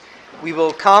We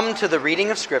will come to the reading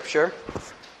of Scripture,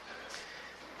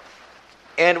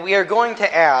 and we are going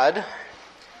to add,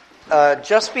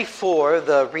 just before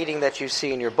the reading that you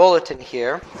see in your bulletin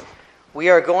here, we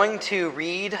are going to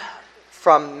read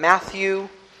from Matthew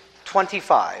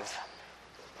 25.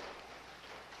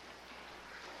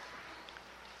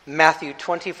 Matthew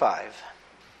 25.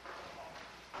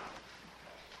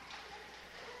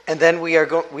 And then we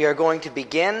are going to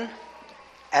begin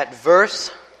at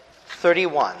verse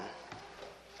 31.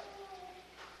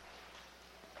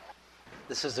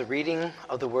 This is the reading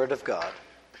of the Word of God.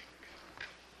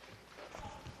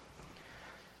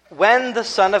 When the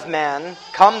Son of Man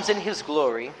comes in his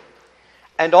glory,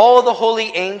 and all the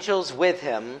holy angels with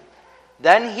him,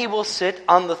 then he will sit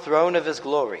on the throne of his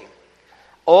glory.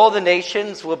 All the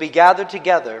nations will be gathered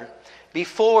together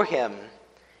before him,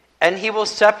 and he will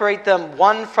separate them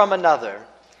one from another,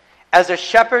 as a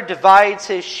shepherd divides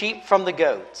his sheep from the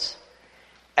goats.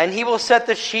 And he will set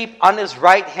the sheep on his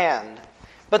right hand,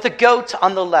 but the goats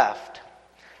on the left.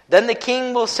 Then the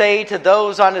king will say to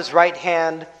those on his right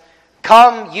hand,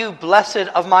 "Come, you blessed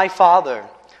of my Father,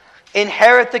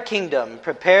 inherit the kingdom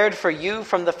prepared for you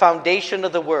from the foundation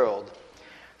of the world.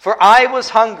 For I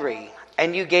was hungry,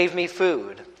 and you gave me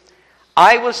food.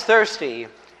 I was thirsty,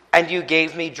 and you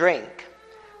gave me drink.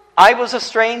 I was a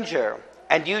stranger,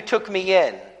 and you took me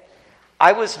in.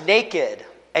 I was naked,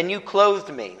 and you clothed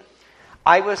me.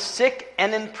 I was sick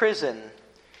and in prison,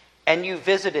 and you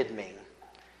visited me."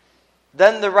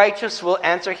 Then the righteous will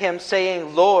answer him,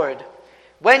 saying, "Lord,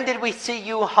 when did we see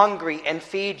you hungry and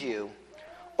feed you,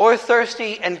 or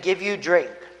thirsty and give you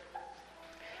drink?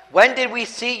 When did we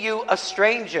see you a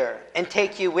stranger and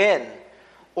take you in,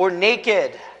 or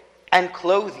naked and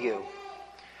clothe you?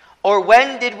 Or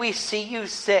when did we see you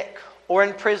sick or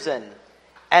in prison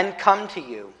and come to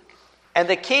you?" And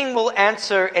the king will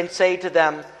answer and say to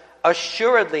them,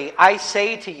 "Assuredly, I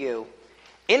say to you,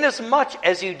 inasmuch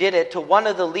as you did it to one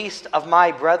of the least of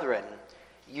my brethren,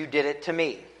 you did it to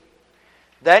me."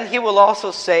 Then he will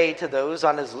also say to those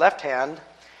on his left hand,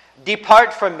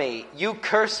 "Depart from me, you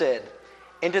cursed,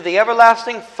 into the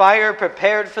everlasting fire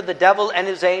prepared for the devil and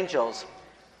his angels.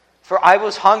 For I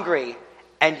was hungry,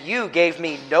 and you gave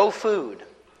me no food.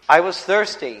 I was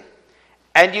thirsty,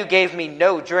 and you gave me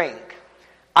no drink.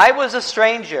 I was a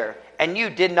stranger, and you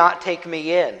did not take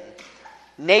me in.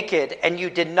 Naked, and you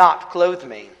did not clothe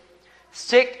me.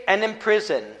 Sick and in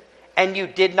prison, and you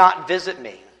did not visit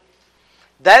me."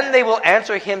 Then they will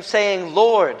answer him, saying,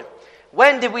 "Lord,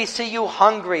 when did we see you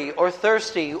hungry, or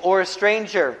thirsty, or a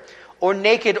stranger, or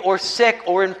naked, or sick,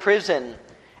 or in prison,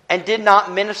 and did not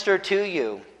minister to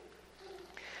you?"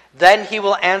 Then he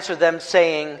will answer them,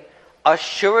 saying,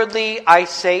 "Assuredly I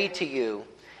say to you,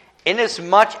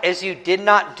 inasmuch as you did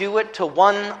not do it to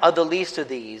one of the least of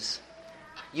these,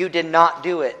 you did not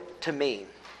do it to me."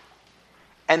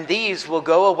 And these will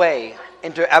go away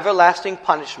into everlasting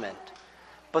punishment,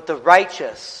 but the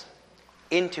righteous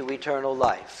into eternal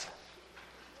life.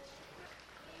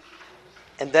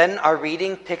 And then our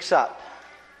reading picks up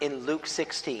in Luke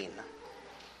 16.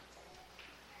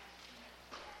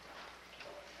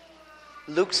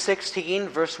 Luke 16,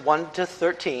 verse 1 to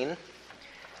 13.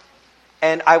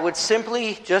 And I would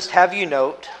simply just have you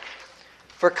note,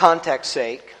 for context's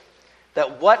sake,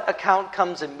 that what account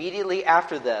comes immediately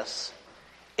after this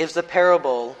is the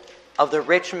parable of the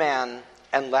rich man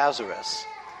and Lazarus,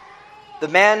 the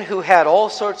man who had all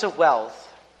sorts of wealth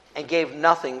and gave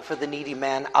nothing for the needy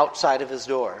man outside of his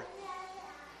door.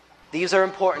 These are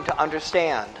important to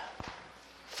understand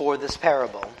for this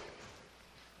parable.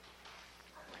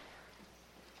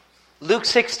 Luke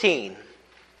 16.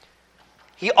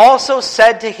 He also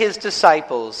said to his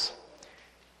disciples,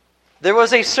 "There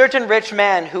was a certain rich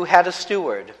man who had a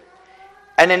steward,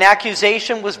 and an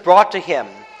accusation was brought to him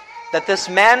that this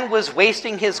man was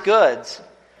wasting his goods.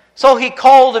 So he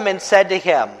called him and said to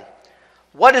him,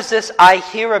 'What is this I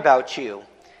hear about you?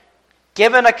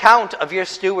 Give an account of your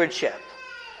stewardship,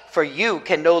 for you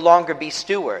can no longer be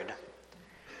steward.'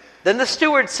 Then the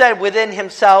steward said within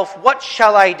himself, 'What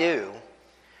shall I do?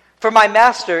 For my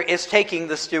master is taking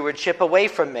the stewardship away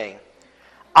from me.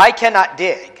 I cannot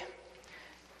dig.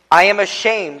 I am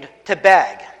ashamed to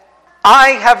beg.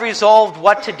 I have resolved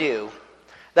what to do,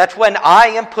 that when I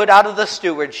am put out of the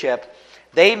stewardship,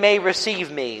 they may receive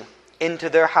me into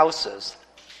their houses.'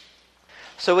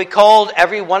 So he called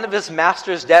every one of his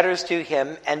master's debtors to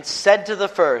him and said to the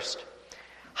first,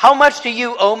 'How much do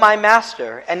you owe my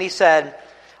master?' And he said,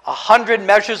 100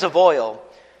 measures of oil.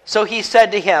 So he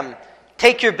said to him,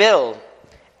 'Take your bill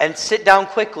and sit down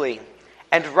quickly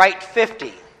and write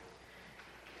 50.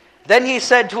 Then he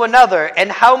said to another,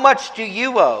 'And how much do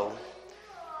you owe?'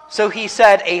 So he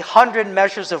said, 100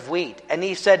 measures of wheat. And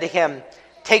he said to him,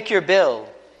 take your bill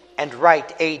and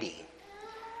write 80.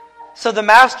 So the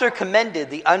master commended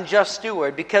the unjust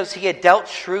steward because he had dealt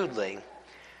shrewdly.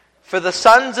 For the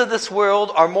sons of this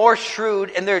world are more shrewd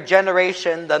in their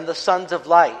generation than the sons of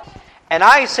light. And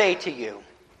I say to you,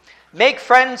 make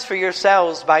friends for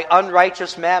yourselves by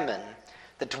unrighteous mammon,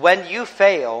 that when you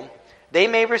fail, they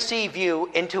may receive you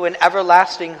into an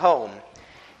everlasting home.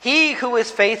 He who is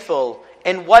faithful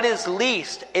in what is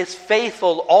least is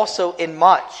faithful also in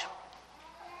much.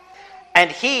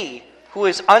 And he who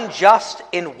is unjust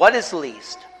in what is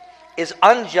least is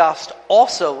unjust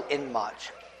also in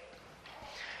much.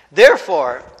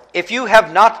 Therefore, if you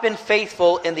have not been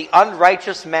faithful in the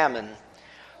unrighteous mammon,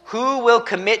 who will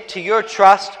commit to your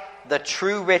trust the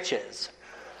true riches?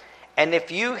 And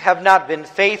if you have not been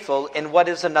faithful in what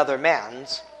is another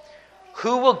man's,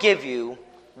 who will give you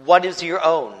what is your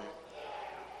own?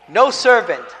 No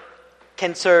servant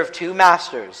can serve two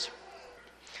masters,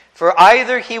 for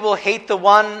either he will hate the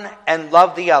one and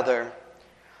love the other,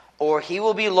 or he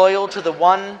will be loyal to the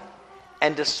one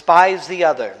and despise the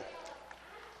other.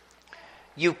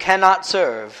 You cannot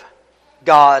serve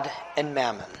God and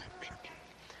mammon.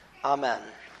 Amen.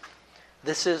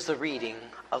 This is the reading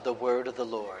of the word of the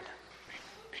Lord.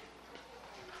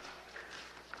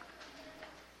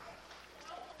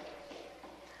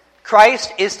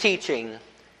 Christ is teaching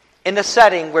in a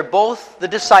setting where both the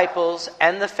disciples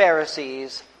and the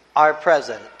Pharisees are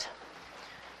present.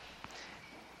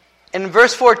 And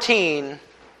verse 14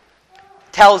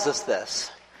 tells us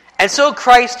this. And so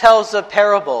Christ tells a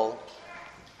parable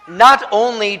not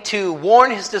only to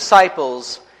warn his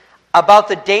disciples about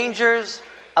the dangers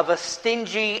of a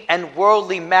stingy and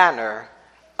worldly manner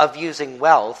of using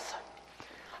wealth,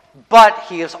 but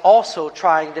he is also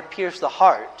trying to pierce the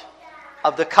heart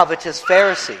of the covetous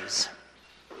Pharisees.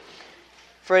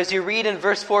 For as you read in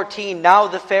verse 14, now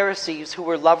the Pharisees who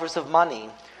were lovers of money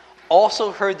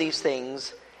also heard these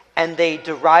things, and they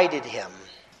derided him.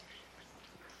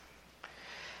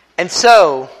 And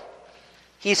so,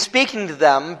 he's speaking to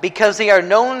them because they are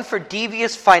known for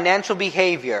devious financial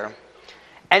behavior.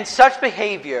 And such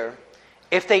behavior,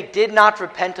 if they did not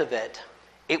repent of it,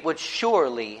 it would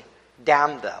surely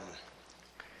damn them.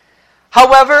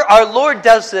 However, our Lord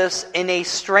does this in a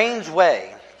strange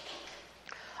way.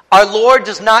 Our Lord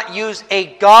does not use a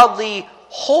godly,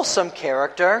 wholesome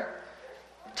character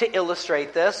to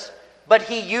illustrate this, but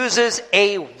he uses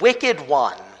a wicked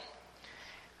one.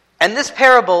 And this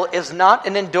parable is not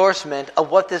an endorsement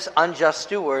of what this unjust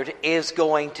steward is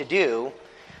going to do,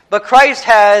 but Christ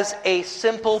has a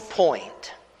simple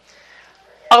point.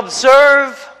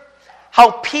 Observe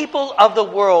how people of the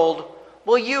world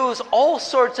will use all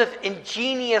sorts of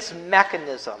ingenious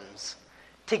mechanisms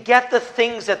to get the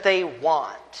things that they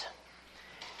want.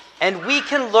 And we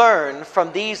can learn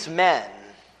from these men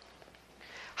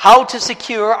how to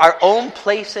secure our own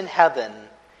place in heaven,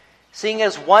 seeing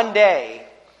as one day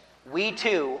we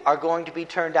too are going to be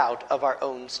turned out of our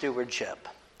own stewardship.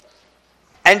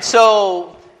 And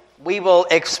so we will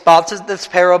exposit this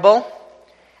parable,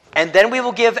 and then we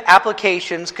will give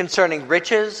applications concerning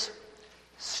riches,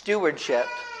 stewardship,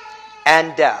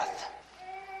 and death.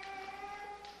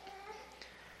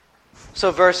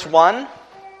 So verse 1,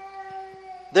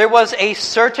 there was a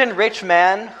certain rich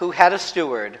man who had a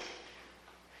steward,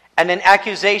 and an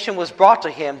accusation was brought to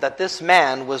him that this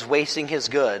man was wasting his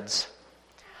goods.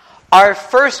 Our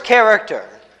first character,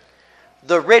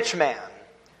 the rich man.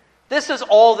 This is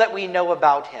all that we know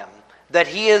about him, that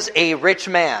he is a rich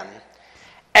man.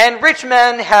 And rich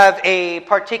men have a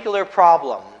particular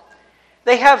problem.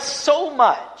 They have so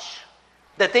much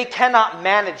that they cannot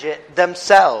manage it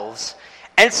themselves.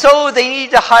 And so they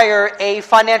need to hire a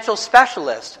financial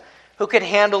specialist who can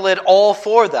handle it all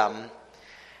for them.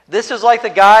 This is like the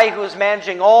guy who is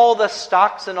managing all the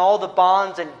stocks and all the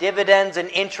bonds and dividends and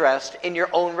interest in your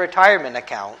own retirement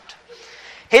account.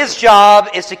 His job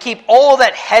is to keep all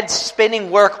that head-spinning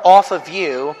work off of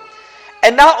you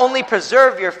and not only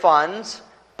preserve your funds,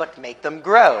 but make them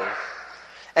grow.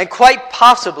 And quite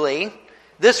possibly,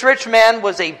 this rich man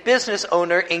was a business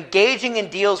owner engaging in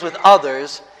deals with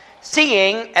others,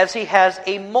 seeing as he has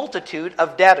a multitude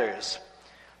of debtors.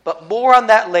 But more on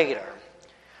that later.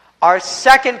 Our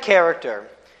second character,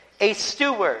 a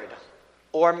steward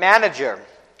or manager.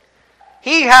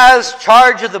 He has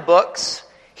charge of the books,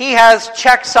 he has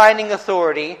check signing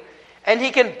authority, and he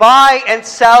can buy and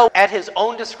sell at his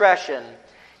own discretion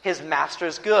his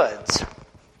master's goods.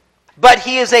 But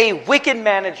he is a wicked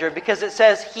manager because it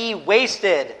says he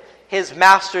wasted his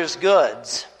master's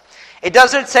goods. It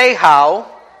doesn't say how.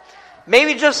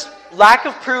 Maybe just lack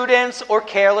of prudence or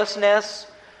carelessness,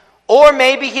 Or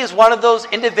maybe he's one of those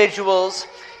individuals,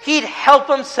 he'd help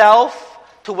himself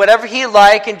to whatever he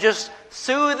like and just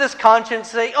soothe his conscience,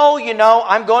 say, oh,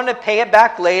 I'm going to pay it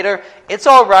back later. It's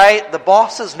all right. The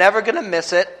boss is never going to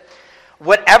miss it.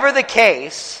 Whatever the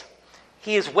case,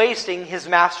 he is wasting his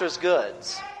master's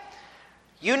goods.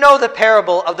 You know the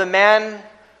parable of the man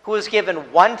who was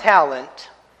given 1 talent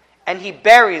and he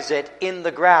buries it in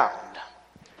the ground.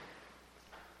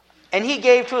 And he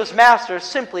gave to his master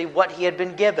simply what he had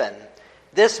been given.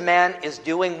 This man is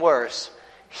doing worse.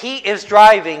 He is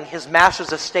driving his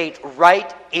master's estate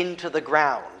right into the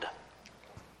ground.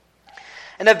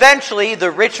 And eventually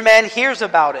the rich man hears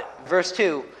about it. Verse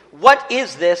 2, what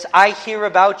is this I hear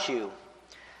about you?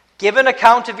 Give an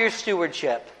account of your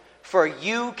stewardship, for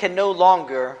you can no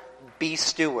longer be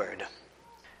steward.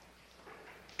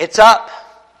 It's up.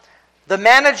 The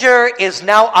manager is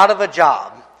now out of a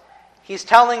job. He's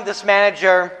telling this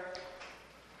manager,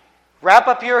 wrap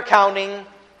up your accounting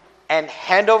and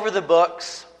hand over the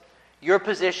books. Your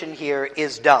position here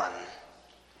is done.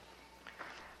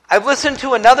 I've listened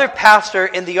to another pastor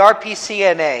in the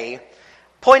RPCNA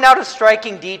point out a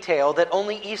striking detail that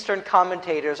only Eastern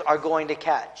commentators are going to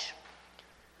catch.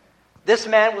 This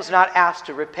man was not asked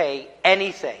to repay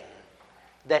anything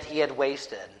that he had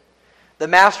wasted. The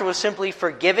master was simply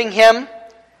forgiving him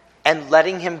and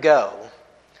letting him go.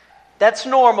 That's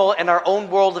normal in our own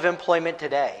world of employment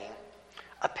today.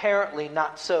 Apparently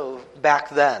not so back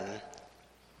then.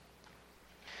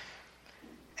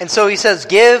 And so he says,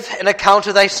 give an account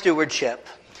of thy stewardship.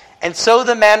 And so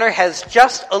the manor has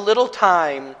just a little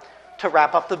time to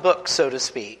wrap up the book, so to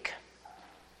speak.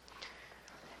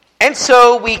 And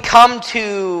so we come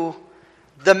to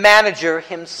the manager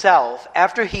himself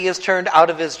after he is turned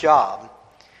out of his job.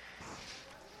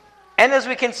 And as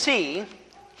we can see,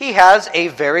 he has a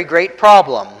very great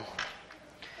problem.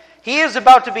 He is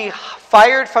about to be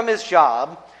fired from his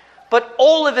job, but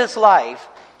all of his life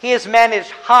he has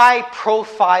managed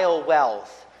high-profile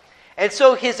wealth. And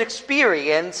so his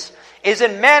experience is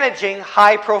in managing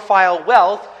high-profile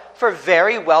wealth for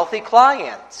very wealthy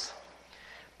clients.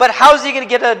 But how's he going to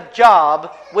get a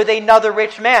job with another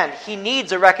rich man? He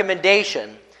needs a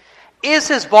recommendation. Is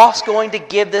his boss going to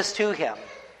give this to him?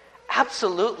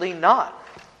 Absolutely not.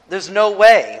 There's no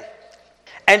way.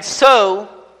 And so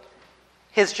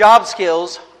his job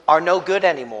skills are no good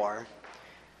anymore.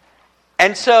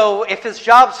 And so if his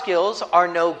job skills are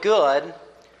no good,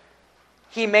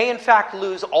 he may in fact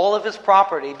lose all of his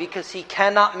property because he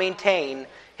cannot maintain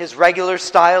his regular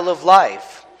style of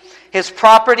life. His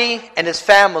property and his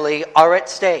family are at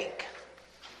stake.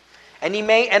 And he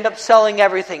may end up selling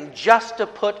everything just to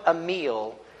put a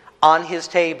meal on his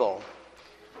table.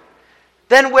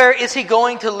 Then where is he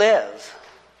going to live?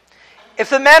 If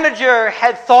the manager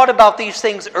had thought about these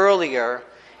things earlier,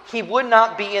 he would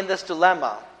not be in this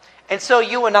dilemma. And so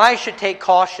you and I should take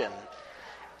caution.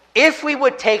 If we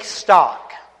would take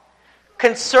stock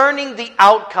concerning the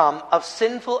outcome of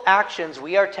sinful actions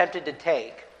we are tempted to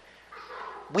take,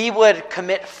 we would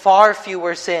commit far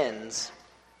fewer sins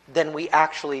than we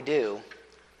actually do.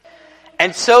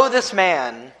 And so this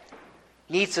man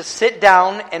needs to sit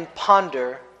down and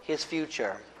ponder his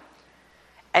future.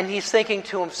 And he's thinking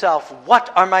to himself,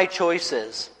 what are my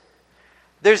choices?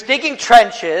 There's digging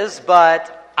trenches,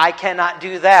 but I cannot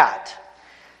do that.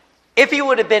 If he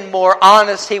would have been more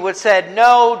honest, he would have said,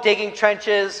 no, digging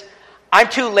trenches, I'm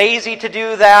too lazy to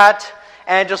do that.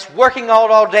 And just working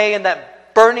out all day in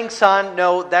that burning sun,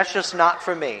 no, that's just not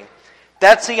for me.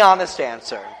 That's the honest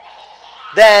answer.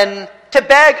 Then, to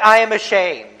beg, I am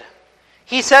ashamed.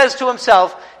 He says to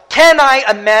himself, can I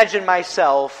imagine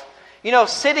myself,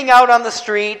 sitting out on the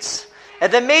streets,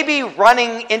 and then maybe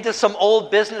running into some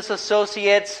old business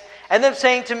associates, and them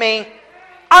saying to me,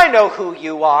 I know who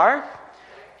you are.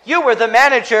 You were the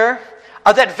manager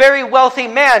of that very wealthy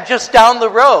man just down the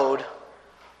road.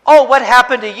 Oh, what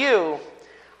happened to you?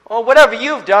 Well, whatever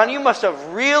you've done, you must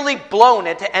have really blown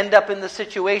it to end up in the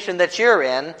situation that you're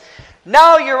in.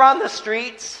 Now you're on the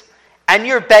streets and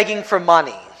you're begging for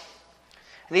money.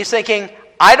 And he's thinking,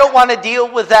 I don't want to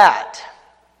deal with that.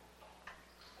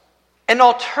 An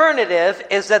alternative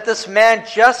is that this man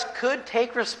just could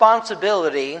take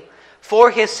responsibility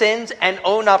for his sins and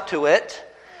own up to it,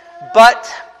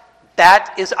 but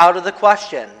that is out of the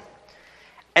question.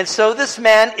 And so this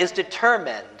man is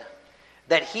determined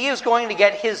that he is going to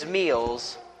get his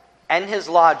meals and his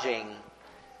lodging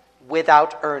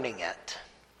without earning it.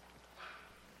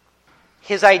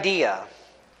 His idea,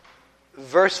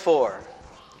 verse 4,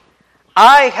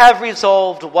 I have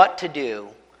resolved what to do,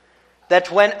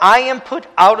 that when I am put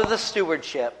out of the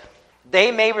stewardship,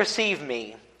 they may receive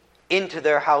me into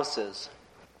their houses.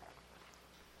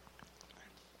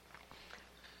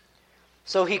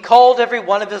 So he called every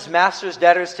one of his master's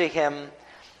debtors to him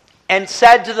and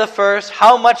said to the first,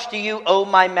 "How much do you owe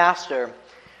my master?"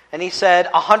 And he said,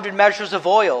 100 measures of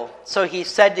oil. So he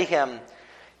said to him,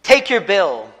 "Take your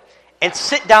bill and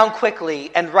sit down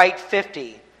quickly and write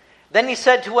 50. Then he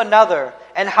said to another,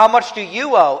 "And how much do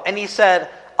you owe?" And he said,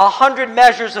 100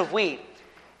 measures of wheat.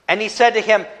 And he said to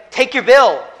him, "Take your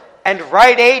bill and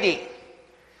write 80.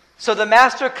 So the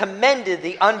master commended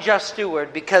the unjust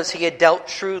steward because he had dealt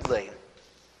shrewdly.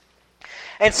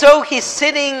 And so he's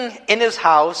sitting in his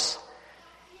house,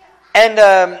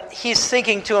 and he's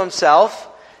thinking to himself,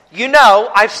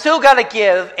 I've still got to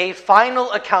give a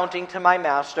final accounting to my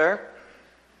master,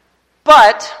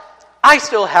 but I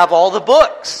still have all the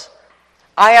books.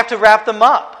 I have to wrap them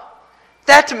up.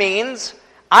 That means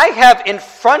I have in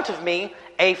front of me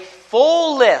a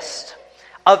full list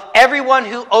of everyone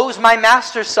who owes my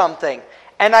master something,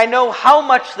 and I know how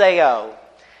much they owe."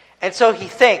 And so he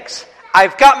thinks,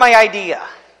 I've got my idea.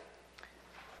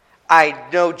 I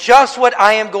know just what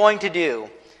I am going to do.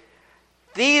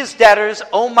 These debtors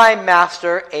owe my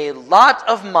master a lot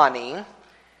of money,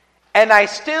 and I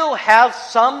still have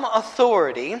some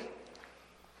authority.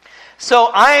 So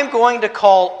I am going to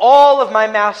call all of my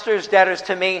master's debtors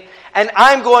to me, and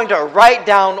I'm going to write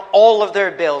down all of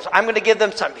their bills. I'm going to give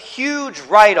them some huge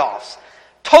write-offs.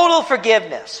 Total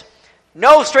forgiveness.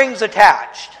 No strings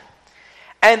attached.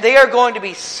 And they are going to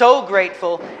be so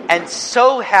grateful and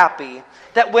so happy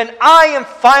that when I am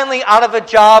finally out of a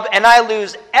job and I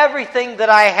lose everything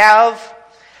that I have,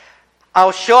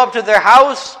 I'll show up to their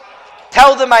house,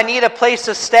 tell them I need a place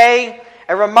to stay,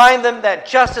 and remind them that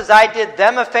just as I did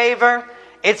them a favor,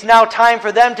 it's now time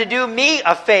for them to do me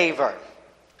a favor.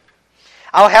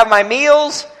 I'll have my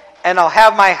meals, and I'll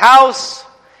have my house,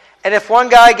 and if one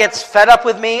guy gets fed up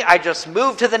with me, I just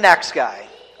move to the next guy.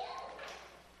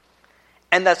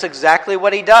 And that's exactly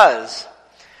what he does.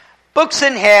 Books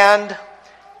in hand,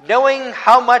 knowing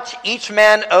how much each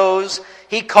man owes,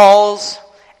 he calls,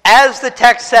 as the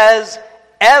text says,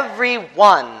 every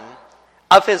one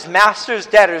of his master's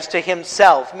debtors to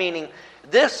himself, meaning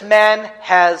this man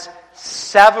has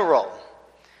several.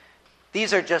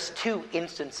 These are just two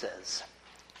instances.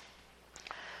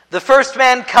 The first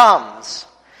man comes,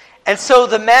 and so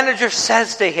the manager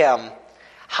says to him,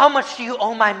 "How much do you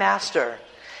owe my master?"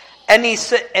 And he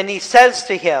says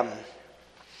to him,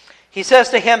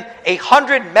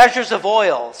 100 measures of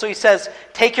oil. So he says,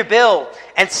 "Take your bill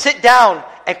and sit down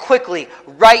and quickly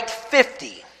write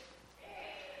 50.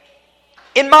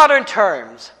 In modern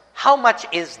terms, how much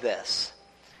is this?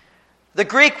 The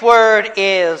Greek word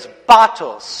is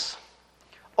batos,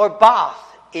 or bath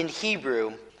in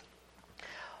Hebrew.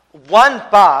 One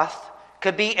bath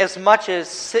could be as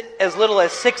little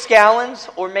as 6 gallons,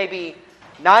 or maybe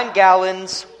 9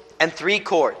 gallons and 3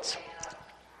 quarts.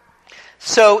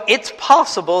 So it's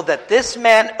possible that this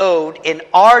man owed, in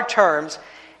our terms,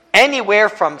 anywhere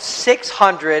from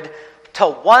 600 to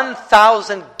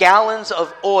 1,000 gallons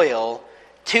of oil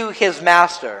to his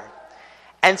master.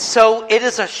 And so it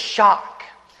is a shock.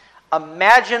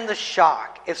 Imagine the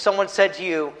shock if someone said to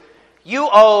you, "You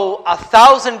owe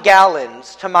 1,000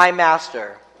 gallons to my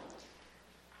master.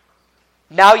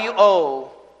 Now you owe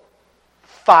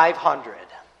 500.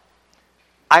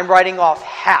 I'm writing off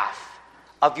half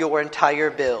of your entire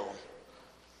bill."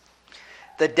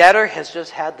 The debtor has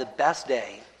just had the best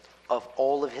day of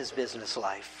all of his business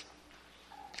life.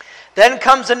 Then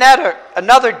comes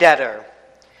another debtor,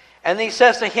 and he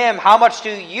says to him, "How much do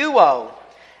you owe?"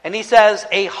 And he says,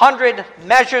 100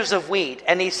 measures of wheat.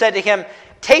 And he said to him,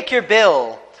 "Take your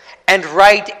bill and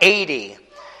write 80.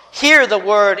 Here the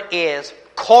word is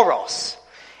koros.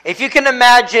 If you can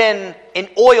imagine an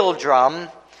oil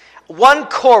drum, 1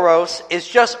 koros is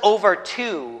just over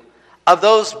 2 of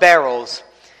those barrels.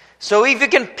 So if you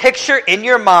can picture in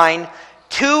your mind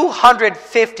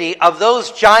 250 of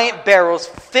those giant barrels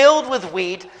filled with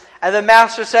wheat, and the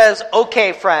master says,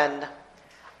 "Okay, friend,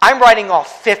 I'm writing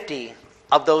off 50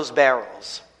 of those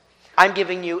barrels. I'm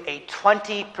giving you a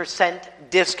 20%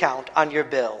 discount on your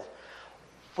bill."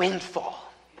 Windfall.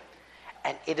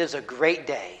 And it is a great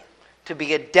day to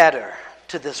be a debtor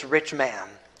to this rich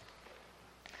man.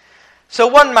 So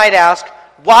one might ask,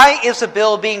 why is a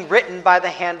bill being written by the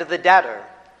hand of the debtor?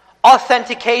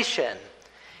 Authentication.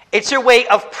 It's your way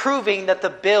of proving that the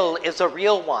bill is a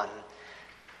real one.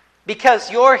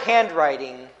 Because your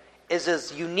handwriting is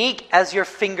as unique as your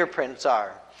fingerprints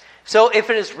are. So if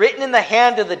it is written in the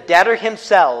hand of the debtor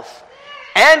himself,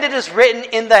 and it is written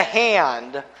in the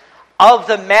hand of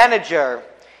the manager,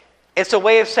 it's a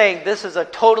way of saying this is a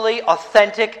totally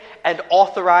authentic and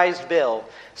authorized bill.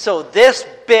 So this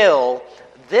bill,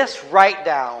 this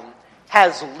write-down,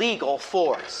 has legal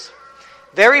force.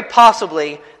 Very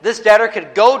possibly, this debtor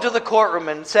could go to the courtroom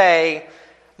and say,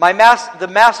 the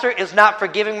master is not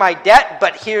forgiving my debt,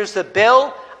 but here's the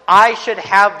bill. I should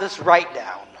have this write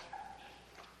down.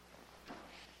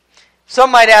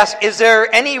 Some might ask, is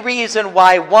there any reason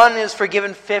why one is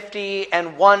forgiven 50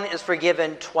 and one is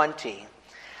forgiven 20?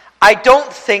 I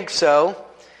don't think so.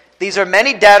 These are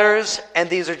many debtors, and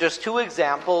these are just two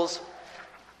examples.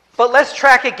 But let's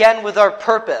track again with our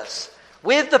purpose,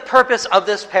 with the purpose of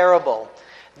this parable.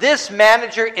 This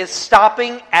manager is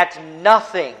stopping at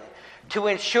nothing to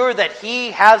ensure that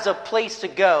he has a place to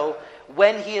go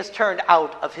when he is turned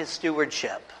out of his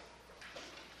stewardship.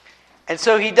 And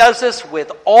so he does this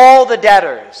with all the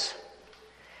debtors.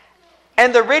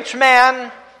 And the rich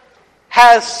man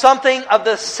has something of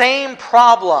the same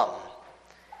problem,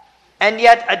 and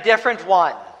yet a different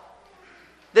one.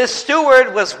 This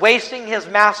steward was wasting his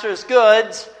master's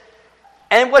goods,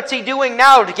 and what's he doing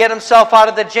now to get himself out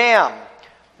of the jam?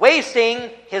 Wasting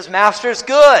his master's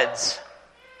goods.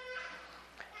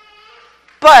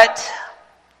 But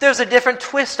there's a different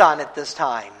twist on it this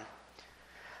time.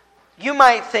 You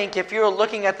might think, if you're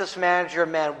looking at this manager,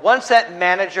 man, once that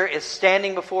manager is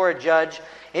standing before a judge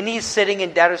and he's sitting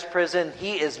in debtor's prison,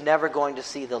 he is never going to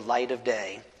see the light of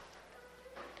day.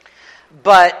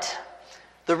 But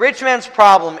the rich man's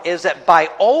problem is that by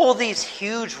all these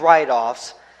huge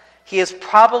write-offs, he has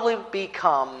probably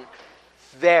become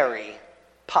very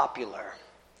popular.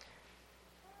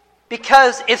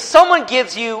 Because if someone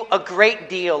gives you a great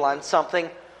deal on something,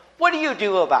 what do you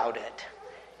do about it?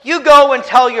 You go and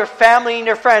tell your family and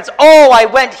your friends, oh, I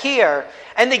went here,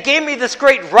 and they gave me this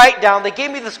great write-down, they gave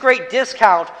me this great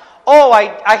discount. Oh,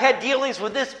 I had dealings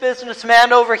with this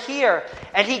businessman over here,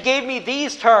 and he gave me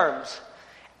these terms.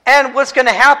 And what's going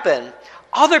to happen?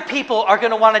 Other people are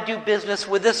going to want to do business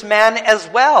with this man as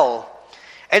well.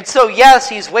 And so, yes,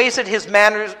 he's wasted his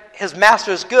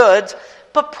master's goods,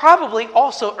 but probably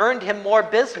also earned him more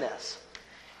business.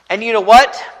 And you know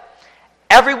what?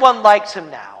 Everyone likes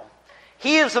him now.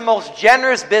 He is the most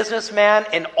generous businessman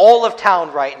in all of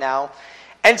town right now.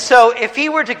 And so if he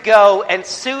were to go and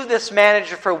sue this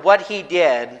manager for what he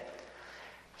did,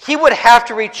 he would have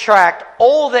to retract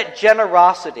all that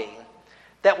generosity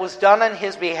that was done on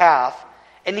his behalf,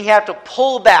 and he had to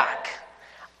pull back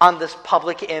on this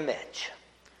public image.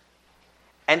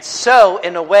 And so,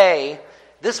 in a way,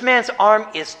 this man's arm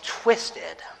is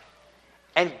twisted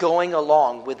and going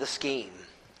along with the scheme.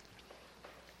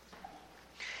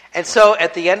 And so,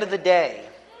 at the end of the day,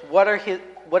 what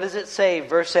does it say?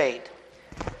 Verse 8.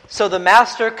 So the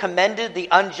master commended the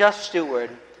unjust steward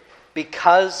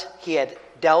because he had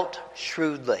dealt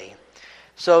shrewdly.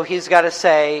 So he's got to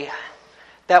say,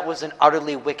 that was an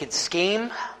utterly wicked scheme,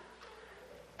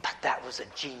 but that was a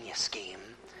genius scheme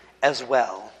as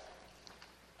well.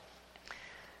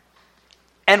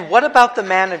 And what about the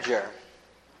manager?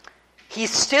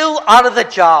 He's still out of the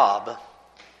job.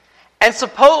 And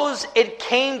suppose it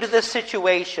came to this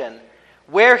situation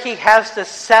where he has to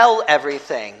sell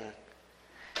everything.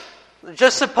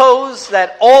 Just suppose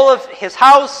that all of his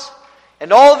house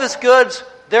and all of his goods,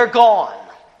 they're gone,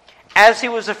 as he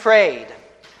was afraid.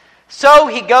 So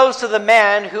he goes to the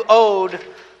man who owed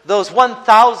those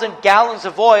 1,000 gallons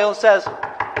of oil and says,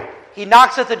 he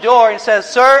knocks at the door and says,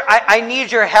 sir, I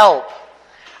need your help.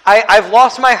 I've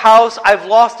lost my house, I've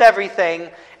lost everything,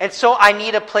 and so I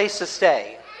need a place to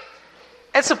stay.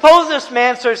 And suppose this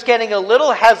man starts getting a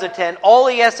little hesitant. All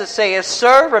he has to say is,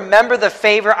 sir, remember the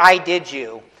favor I did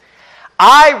you.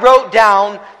 I wrote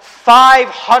down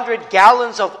 500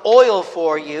 gallons of oil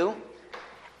for you,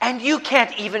 and you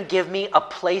can't even give me a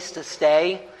place to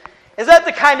stay. Is that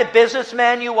the kind of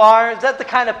businessman you are? Is that the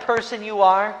kind of person you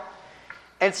are?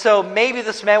 And so maybe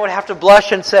this man would have to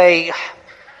blush and say,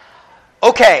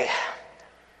 okay,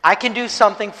 I can do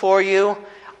something for you.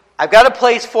 I've got a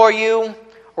place for you,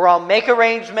 or I'll make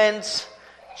arrangements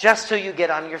just till you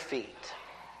get on your feet.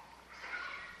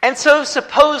 And so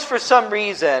suppose for some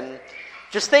reason,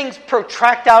 just things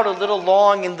protract out a little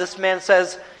long and this man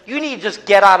says, you need to just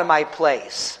get out of my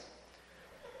place.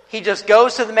 He just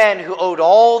goes to the man who owed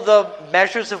all the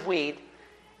measures of wheat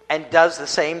and does the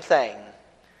same thing.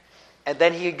 And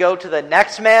then he would go to the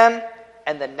next man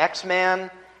and the next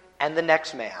man and the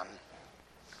next man.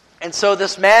 And so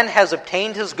this man has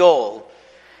obtained his goal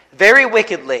very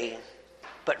wickedly,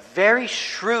 but very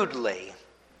shrewdly.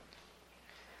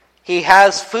 He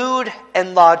has food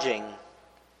and lodging,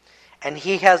 and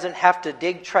he doesn't have to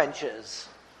dig trenches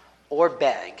or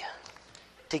beg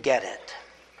to get it.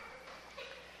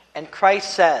 And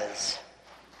Christ says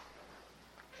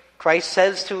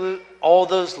to all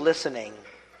those listening,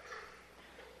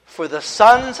 For the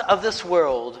sons of this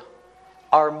world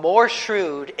are more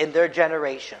shrewd in their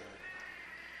generation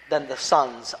than the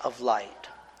sons of light.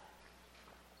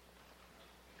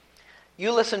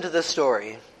 You listen to this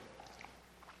story.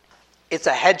 It's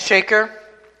a head shaker.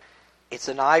 It's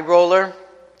an eye roller.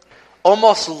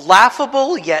 Almost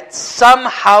laughable, yet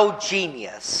somehow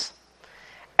genius.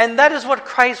 And that is what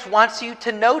Christ wants you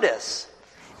to notice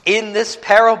in this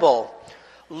parable.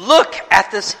 Look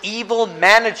at this evil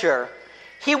manager.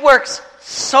 He works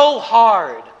so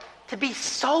hard to be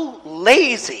so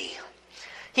lazy.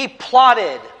 He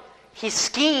plotted, he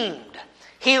schemed,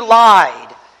 he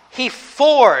lied, he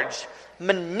forged,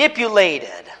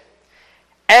 manipulated.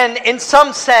 And in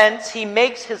some sense, he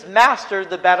makes his master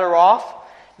the better off,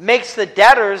 makes the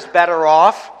debtors better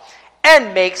off,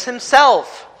 and makes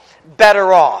himself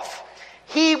better off.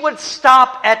 He would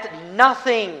stop at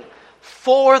nothing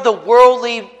for the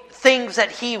worldly things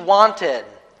that he wanted.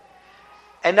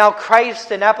 And now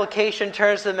Christ, in application,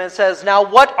 turns to them and says, now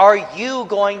what are you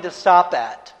going to stop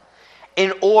at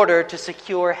in order to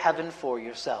secure heaven for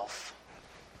yourself?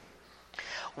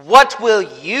 What will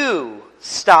you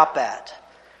stop at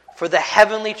for the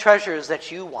heavenly treasures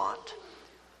that you want?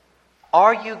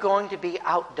 Are you going to be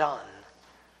outdone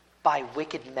by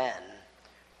wicked men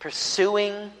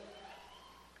pursuing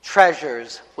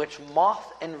treasures which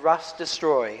moth and rust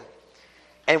destroy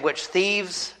and which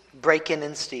thieves break in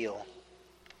and steal?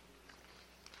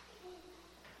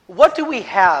 What do we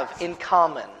have in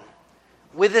common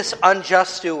with this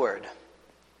unjust steward?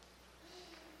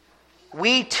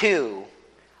 We too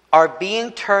are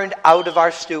being turned out of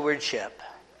our stewardship.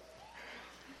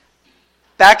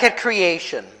 Back at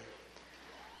creation,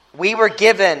 we were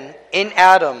given in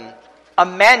Adam a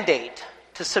mandate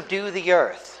to subdue the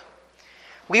earth.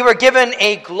 We were given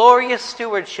a glorious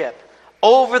stewardship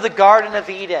over the Garden of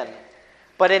Eden.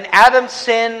 But in Adam's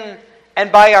sin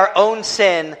and by our own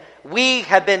sin, we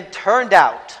have been turned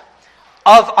out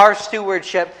of our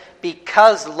stewardship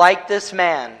because, like this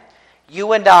man,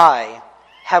 you and I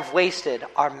have wasted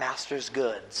our master's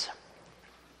goods.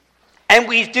 And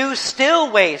we do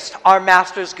still waste our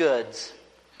master's goods,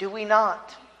 do we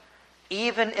not?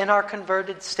 Even in our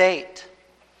converted state.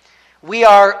 We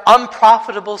are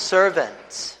unprofitable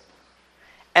servants.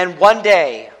 And one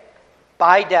day,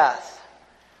 by death,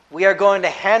 we are going to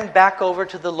hand back over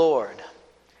to the Lord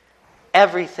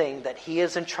everything that he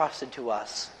has entrusted to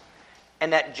us.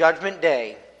 And at Judgment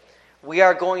Day, we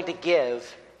are going to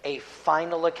give a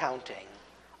final accounting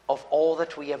of all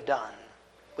that we have done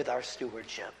with our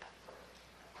stewardship.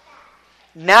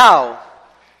 Now,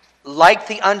 like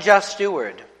the unjust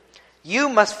steward, you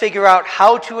must figure out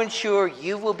how to ensure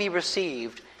you will be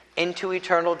received into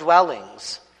eternal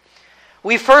dwellings.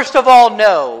 We first of all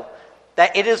know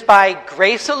that it is by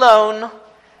grace alone,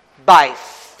 by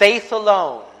faith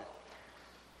alone.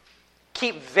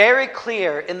 Keep very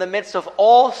clear in the midst of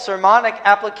all sermonic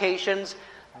applications,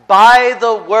 by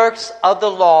the works of the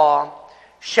law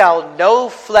shall no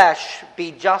flesh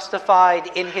be justified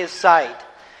in his sight.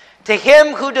 To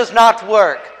him who does not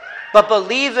work, but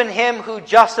believes in him who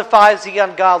justifies the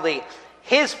ungodly,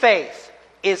 his faith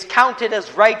is counted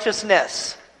as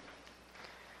righteousness.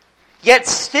 Yet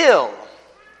still,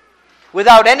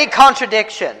 without any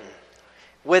contradiction,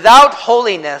 without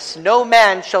holiness, no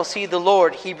man shall see the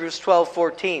Lord, Hebrews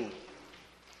 12:14.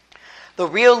 The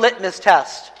real litmus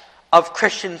test of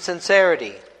Christian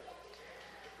sincerity.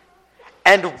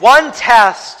 And one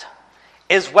test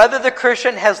is whether the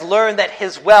Christian has learned that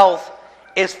his wealth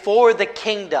is for the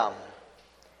kingdom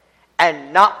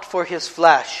and not for his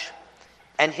flesh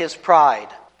and his pride.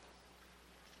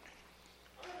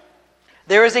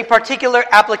 There is a particular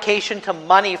application to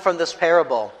money from this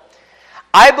parable.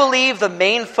 I believe the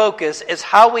main focus is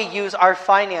how we use our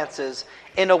finances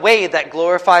in a way that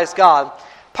glorifies God,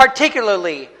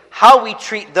 particularly how we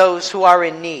treat those who are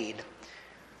in need.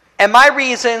 And my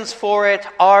reasons for it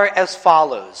are as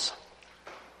follows.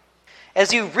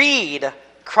 As you read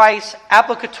Christ's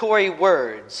applicatory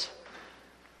words,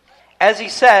 as he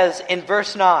says in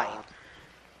verse 9,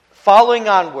 following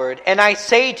onward, and I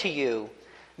say to you,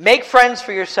 make friends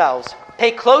for yourselves,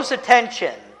 pay close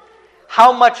attention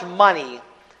how much money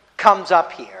comes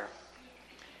up here.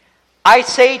 I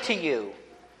say to you,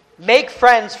 make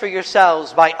friends for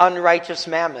yourselves by unrighteous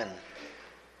mammon,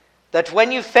 that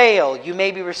when you fail, you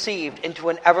may be received into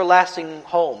an everlasting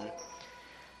home.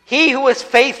 He who is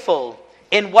faithful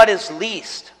in what is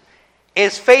least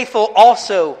is faithful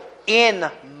also in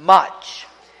much.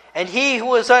 And he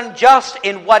who is unjust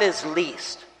in what is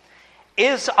least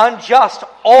is unjust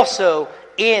also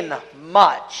in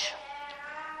much.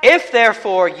 If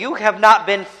therefore you have not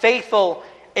been faithful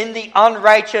in the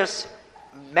unrighteous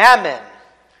Mammon.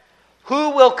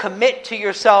 Who will commit to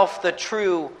yourself the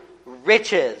true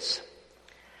riches?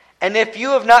 And if you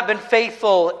have not been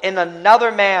faithful in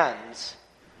another man's,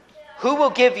 who will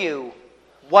give you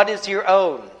what is your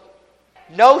own?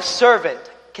 No servant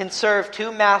can serve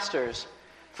two masters,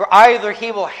 for either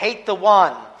he will hate the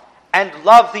one and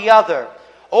love the other,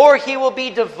 or he will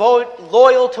be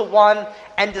loyal to one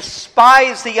and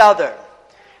despise the other.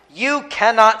 You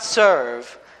cannot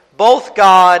serve both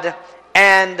God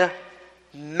and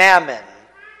mammon.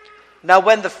 Now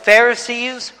when the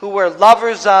Pharisees, who were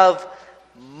lovers of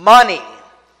money,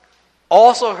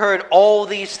 also heard all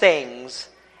these things,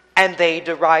 and they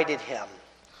derided him.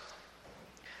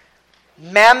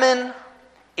 Mammon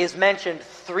is mentioned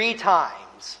 3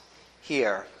 times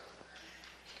here.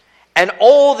 And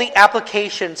all the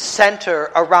applications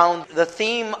center around the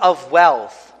theme of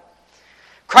wealth.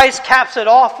 Christ caps it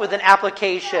off with an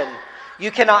application.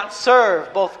 You cannot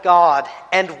serve both God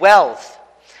and wealth.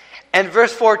 And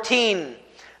verse 14,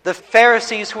 the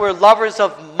Pharisees, who were lovers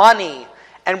of money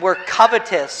and were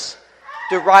covetous,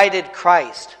 derided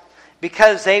Christ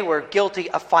because they were guilty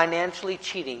of financially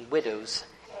cheating widows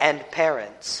and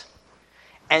parents.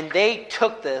 And they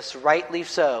took this, rightly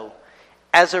so,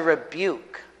 as a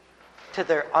rebuke to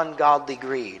their ungodly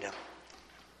greed.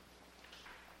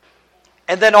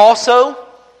 And then also,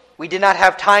 we did not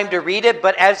have time to read it,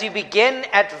 but as you begin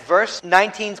at verse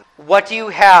 19, what do you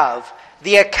have?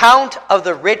 The account of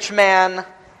the rich man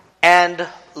and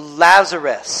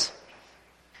Lazarus.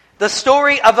 The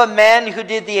story of a man who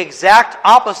did the exact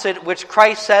opposite which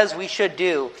Christ says we should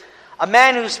do. A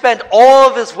man who spent all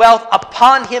of his wealth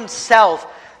upon himself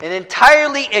and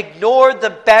entirely ignored the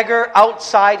beggar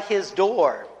outside his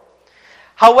door.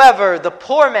 However, the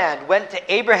poor man went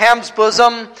to Abraham's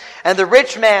bosom, and the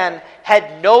rich man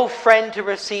had no friend to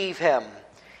receive him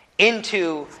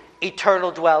into eternal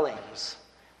dwellings.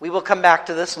 We will come back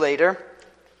to this later.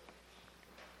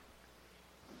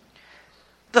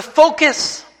 The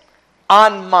focus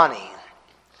on money.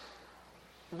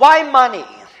 Why money?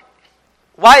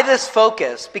 Why this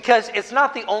focus? Because it's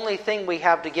not the only thing we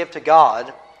have to give to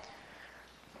God.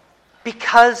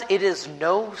 Because it is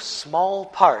no small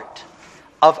part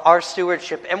of our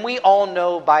stewardship. And we all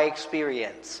know by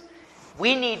experience,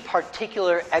 we need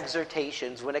particular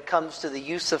exhortations when it comes to the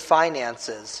use of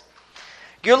finances.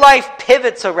 Your life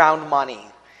pivots around money.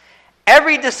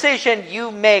 Every decision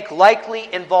you make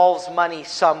likely involves money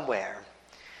somewhere.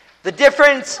 The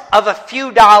difference of a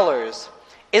few dollars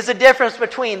is the difference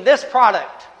between this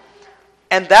product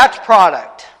and that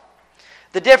product.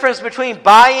 The difference between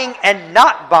buying and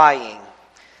not buying.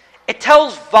 It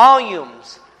tells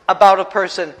volumes about a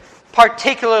person,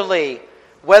 particularly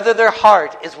whether their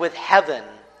heart is with heaven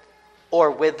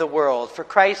or with the world. For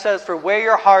Christ says, for where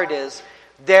your heart is,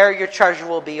 there your treasure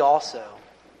will be also.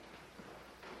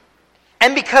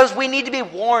 And because we need to be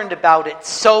warned about it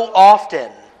so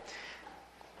often,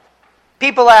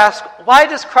 people ask, why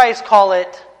does Christ call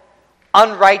it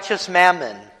unrighteous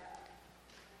mammon?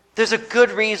 There's a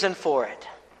good reason for it.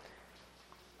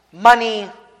 Money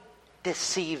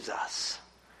deceives us.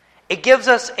 It gives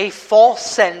us a false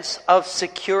sense of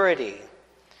security.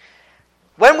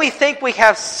 When we think we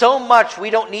have so much we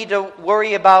don't need to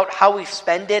worry about how we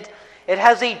spend it, it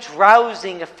has a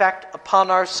drowsing effect upon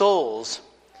our souls.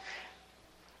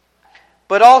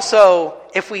 But also,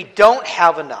 if we don't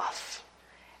have enough,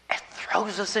 it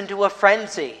throws us into a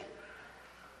frenzy.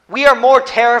 We are more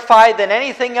terrified than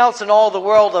anything else in all the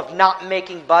world of not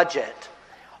making budget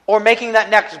or making that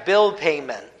next bill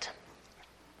payment.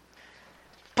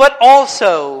 But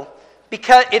also,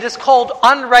 because it is called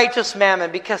unrighteous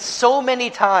mammon, because so many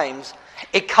times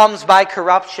it comes by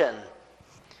corruption.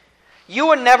 You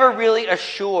are never really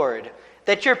assured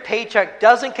that your paycheck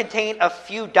doesn't contain a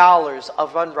few dollars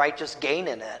of unrighteous gain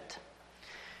in it.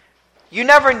 You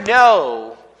never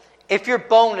know if your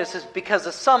bonus is because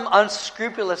of some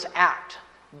unscrupulous act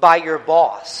by your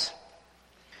boss.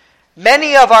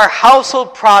 Many of our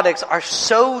household products are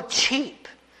so cheap.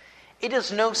 It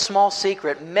is no small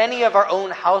secret. Many of our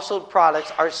own household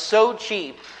products are so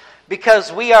cheap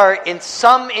because we are, in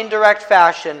some indirect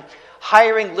fashion,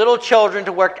 hiring little children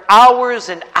to work hours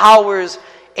and hours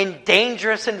in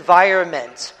dangerous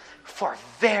environments for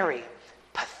very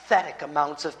pathetic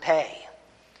amounts of pay.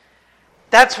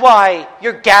 That's why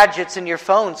your gadgets and your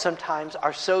phones sometimes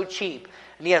are so cheap,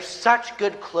 and you have such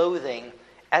good clothing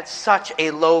at such a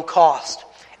low cost.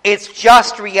 It's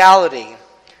just reality.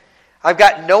 I've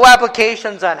got no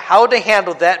applications on how to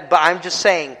handle that, but I'm just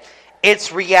saying,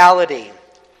 it's reality.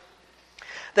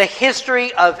 The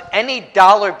history of any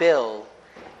dollar bill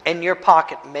in your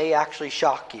pocket may actually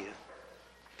shock you.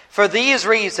 For these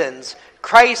reasons,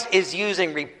 Christ is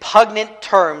using repugnant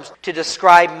terms to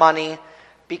describe money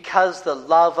because the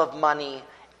love of money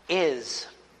is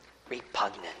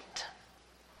repugnant.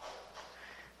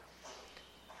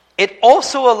 It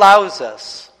also allows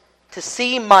us to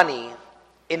see money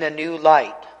in a new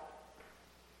light.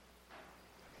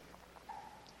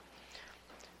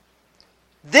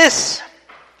 This,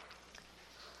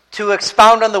 to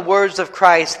expound on the words of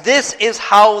Christ, this is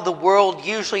how the world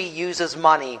usually uses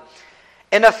money,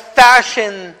 in a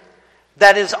fashion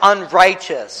that is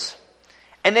unrighteous.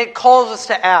 And it calls us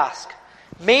to ask,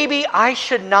 maybe I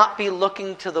should not be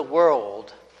looking to the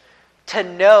world to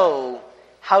know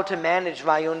how to manage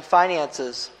my own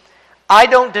finances. I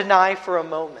don't deny for a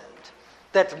moment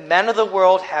that men of the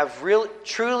world have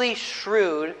truly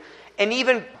shrewd and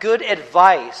even good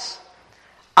advice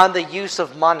on the use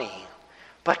of money.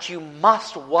 But you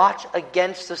must watch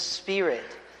against the spirit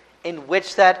in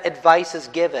which that advice is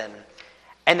given,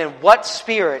 and in what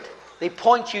spirit they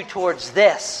point you towards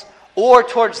this or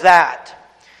towards that.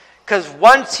 Because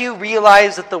once you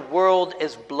realize that the world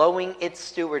is blowing its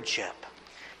stewardship,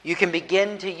 you can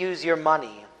begin to use your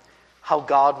money how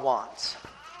God wants.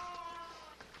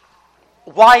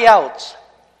 Why else?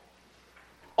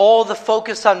 All the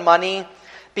focus on money,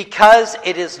 because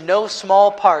it is no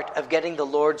small part of getting the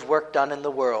Lord's work done in the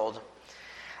world.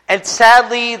 And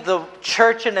sadly, the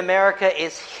church in America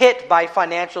is hit by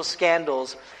financial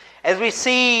scandals. As we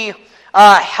see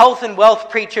health and wealth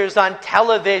preachers on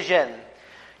television,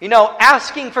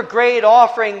 asking for great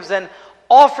offerings and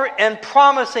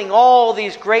promising all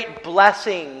these great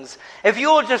blessings. If you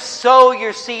will just sow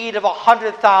your seed of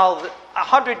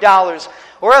 $100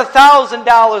 or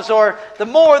 $1,000, or the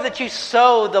more that you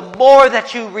sow, the more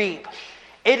that you reap.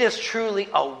 It is truly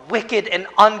a wicked and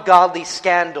ungodly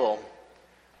scandal.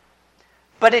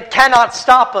 But it cannot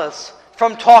stop us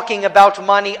from talking about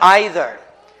money either,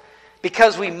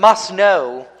 because we must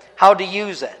know how to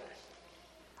use it.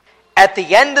 At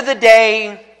the end of the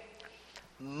day,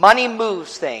 money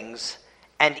moves things,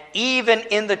 and even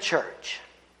in the church.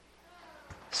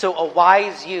 So a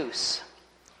wise use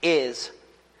is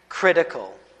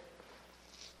critical.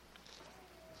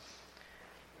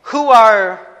 Who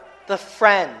are the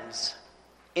friends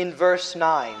in verse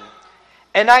 9?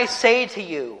 And I say to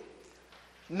you,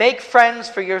 make friends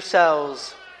for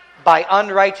yourselves by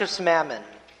unrighteous mammon,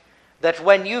 that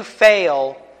when you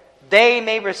fail, they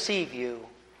may receive you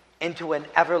into an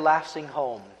everlasting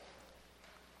home.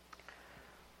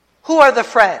 Who are the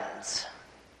friends?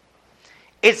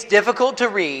 It's difficult to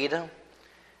read,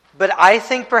 but I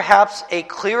think perhaps a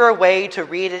clearer way to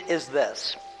read it is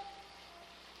this.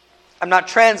 I'm not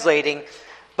translating,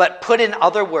 but put in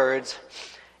other words,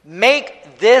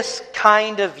 make this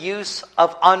kind of use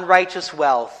of unrighteous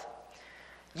wealth.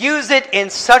 Use it in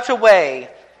such a way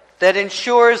that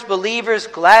ensures believers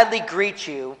gladly greet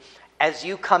you as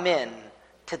you come in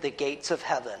to the gates of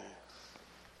heaven.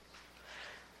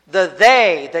 The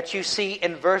they that you see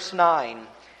in verse 9,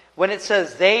 when it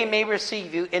says they may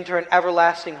receive you into an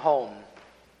everlasting home,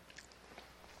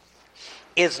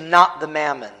 is not the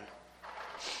mammon.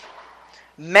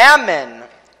 Mammon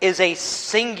is a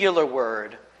singular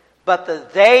word, but the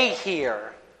they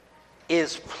here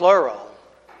is plural.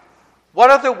 What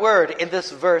other word in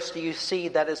this verse do you see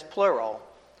that is plural?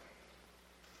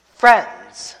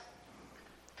 Friends.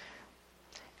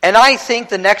 And I think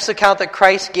the next account that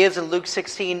Christ gives in Luke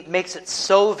 16 makes it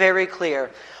so very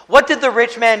clear. What did the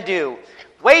rich man do?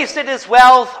 Wasted his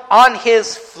wealth on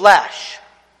his flesh.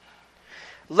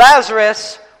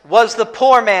 Lazarus was the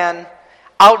poor man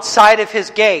outside of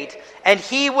his gate, and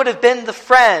he would have been the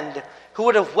friend who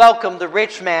would have welcomed the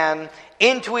rich man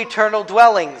into eternal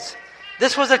dwellings.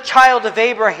 This was a child of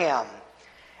Abraham.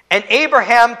 And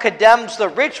Abraham condemns the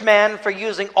rich man for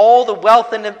using all the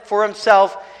wealth for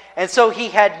himself, and so he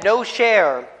had no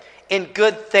share in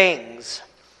good things.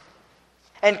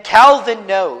 And Calvin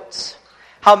notes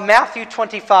how Matthew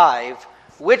 25,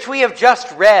 which we have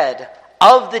just read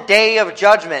of the day of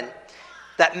judgment,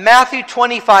 that Matthew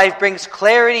 25 brings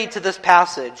clarity to this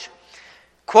passage.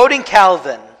 Quoting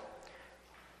Calvin,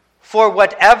 "For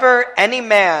whatever any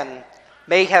man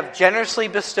may have generously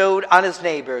bestowed on his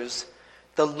neighbors,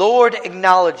 the Lord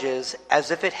acknowledges as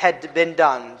if it had been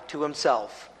done to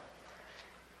himself."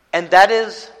 And that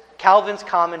is Calvin's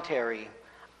commentary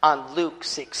on Luke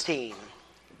 16.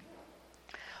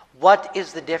 What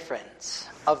is the difference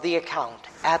of the account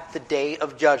at the day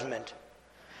of judgment?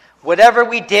 Whatever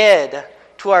we did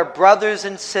to our brothers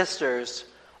and sisters,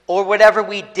 or whatever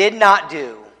we did not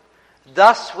do,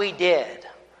 thus we did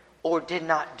or did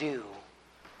not do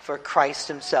for Christ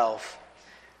himself.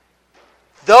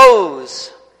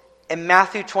 Those in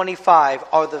Matthew 25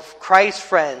 are the Christ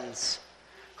friends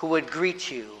who would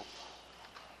greet you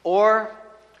or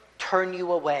turn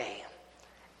you away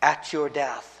at your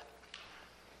death.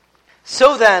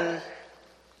 So then,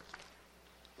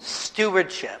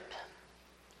 stewardship.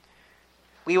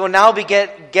 We will now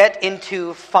get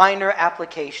into finer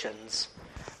applications.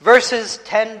 Verses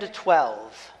 10 to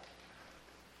 12.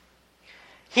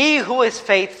 He who is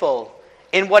faithful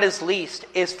in what is least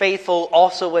is faithful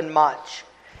also in much.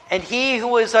 And he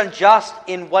who is unjust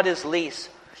in what is least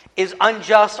is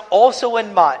unjust also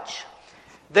in much.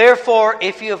 Therefore,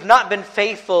 if you have not been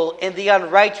faithful in the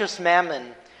unrighteous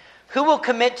mammon, who will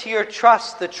commit to your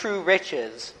trust the true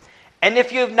riches? And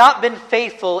if you have not been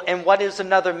faithful in what is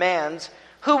another man's,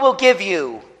 who will give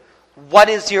you what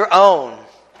is your own?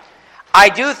 I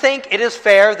do think it is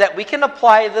fair that we can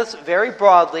apply this very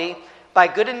broadly by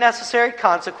good and necessary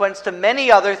consequence to many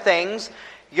other things.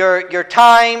 Your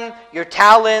time, your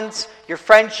talents, your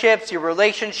friendships, your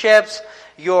relationships,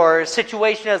 your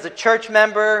situation as a church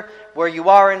member, where you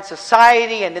are in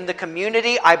society and in the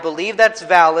community. I believe that's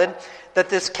valid, that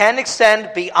this can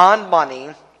extend beyond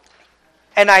money.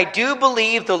 And I do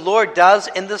believe the Lord does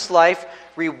in this life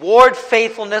reward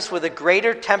faithfulness with a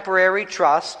greater temporary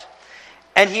trust.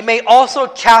 And he may also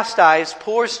chastise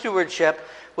poor stewardship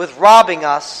with robbing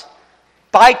us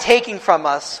by taking from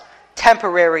us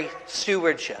temporary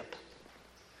stewardship.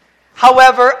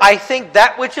 However, I think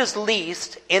that which is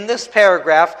least in this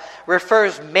paragraph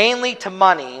refers mainly to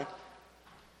money,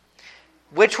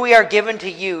 which we are given to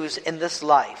use in this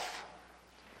life.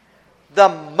 The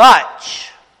much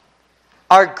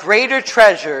are greater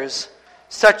treasures,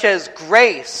 such as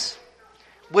grace,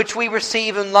 which we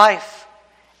receive in life,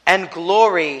 and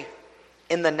glory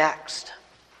in the next.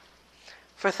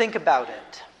 For think about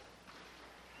it.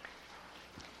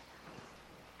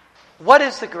 What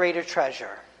is the greater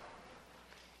treasure?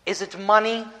 Is it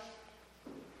money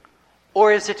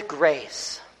or is it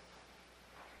grace?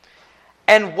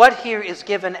 And what here is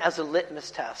given as a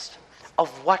litmus test of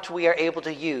what we are able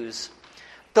to use?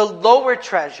 The lower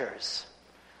treasures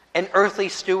and earthly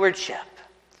stewardship.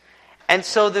 And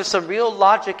so there's some real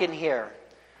logic in here.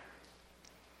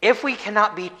 If we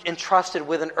cannot be entrusted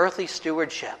with an earthly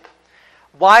stewardship,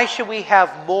 why should we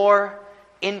have more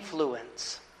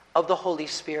influence of the Holy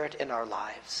Spirit in our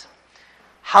lives?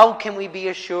 How can we be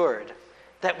assured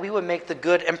that we would make the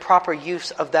good and proper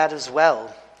use of that as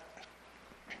well?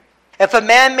 If a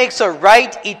man makes a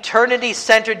right,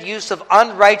 eternity-centered use of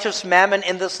unrighteous mammon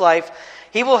in this life,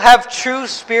 he will have true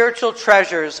spiritual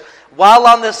treasures while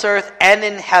on this earth and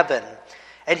in heaven.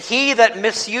 And he that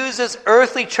misuses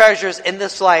earthly treasures in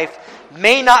this life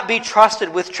may not be trusted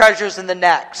with treasures in the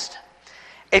next.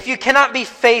 If you cannot be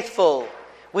faithful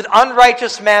with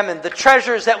unrighteous mammon, the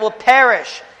treasures that will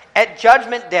perish at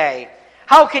judgment day,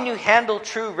 how can you handle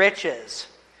true riches?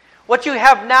 What you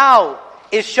have now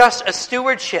is just a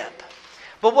stewardship,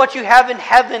 but what you have in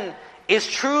heaven is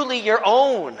truly your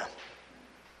own.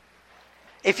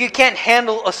 If you can't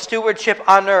handle a stewardship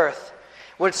on earth,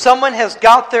 when someone has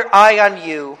got their eye on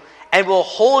you and will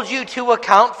hold you to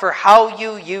account for how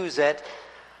you use it,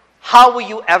 how will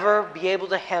you ever be able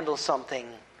to handle something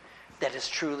that is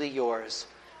truly yours?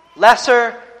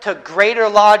 Lesser to greater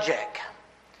logic.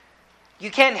 You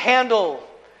can't handle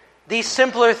these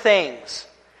simpler things.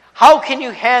 How can you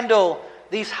handle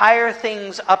these higher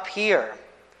things up here?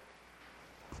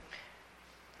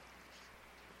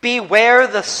 Beware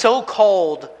the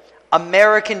so-called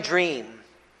American dream.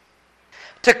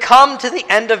 To come to the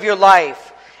end of your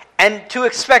life and to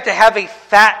expect to have a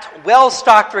fat,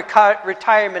 well-stocked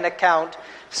retirement account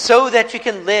so that you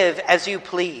can live as you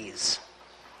please.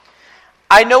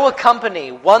 I know a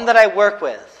company, one that I work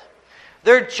with.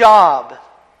 Their job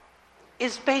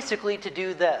is basically to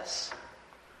do this.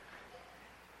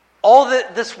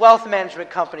 This wealth management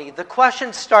company, the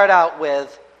questions start out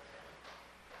with,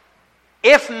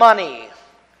 if money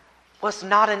was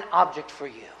not an object for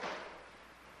you,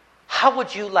 how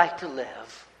would you like to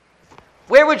live?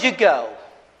 Where would you go?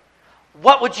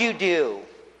 What would you do?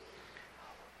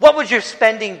 What would your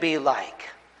spending be like?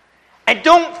 And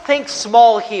don't think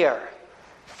small here.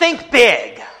 Think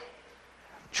big.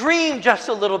 Dream just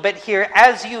a little bit here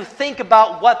as you think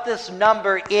about what this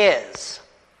number is.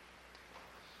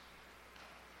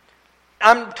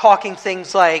 I'm talking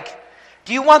things like,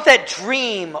 do you want that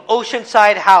dream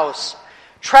oceanside house?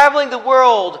 Traveling the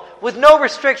world with no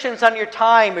restrictions on your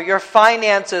time or your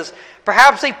finances.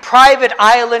 Perhaps a private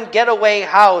island getaway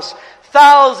house.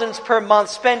 Thousands per month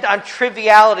spent on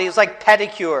trivialities like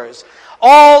pedicures.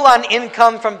 All on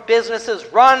income from businesses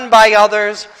run by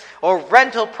others or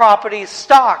rental properties,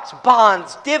 stocks,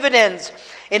 bonds, dividends.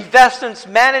 investments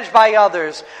managed by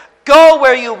others. Go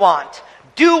where you want.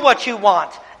 Do what you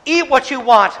want. Eat what you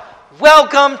want.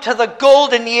 Welcome to the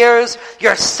golden years,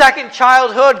 your second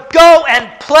childhood. Go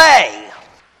and play.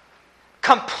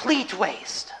 Complete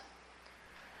waste.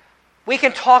 We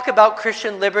can talk about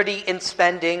Christian liberty in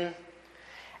spending,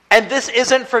 and this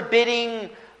isn't forbidding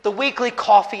the weekly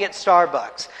coffee at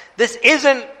Starbucks. This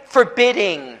isn't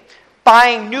forbidding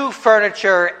buying new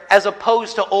furniture as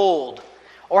opposed to old,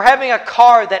 or having a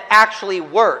car that actually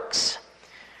works.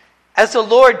 As the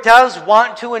Lord does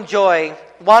want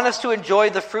us to enjoy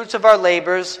the fruits of our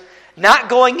labors, not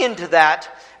going into that,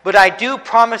 but I do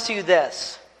promise you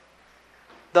this: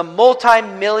 the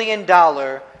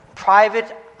multi-million-dollar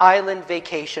private island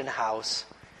vacation house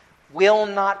will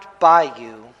not buy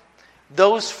you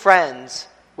those friends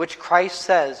which Christ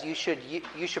says you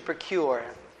should procure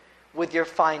with your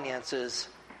finances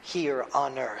here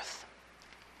on earth.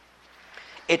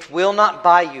 It will not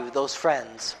buy you those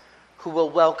friends who will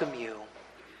welcome you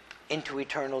into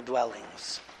eternal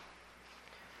dwellings.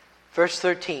 Verse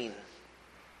 13.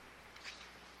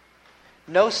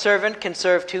 No servant can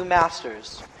serve two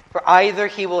masters, for either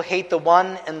he will hate the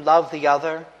one and love the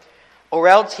other, or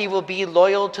else he will be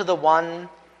loyal to the one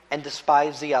and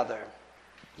despise the other.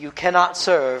 You cannot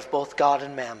serve both God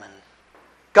and mammon.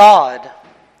 God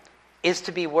is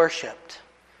to be worshipped,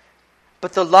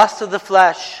 but the lust of the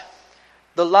flesh,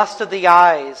 the lust of the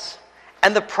eyes,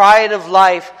 and the pride of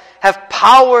life have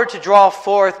power to draw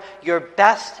forth your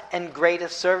best and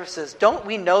greatest services. Don't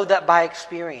we know that by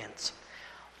experience?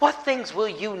 What things will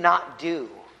you not do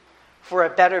for a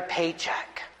better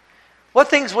paycheck? What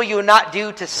things will you not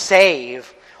do to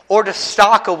save or to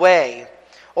stock away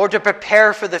or to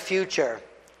prepare for the future?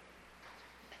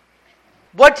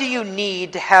 What do you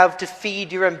need to have to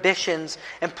feed your ambitions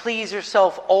and please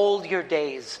yourself all your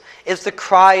days is the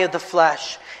cry of the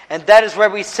flesh. And that is where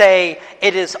we say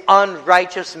it is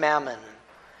unrighteous mammon.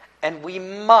 And we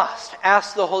must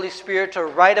ask the Holy Spirit to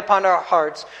write upon our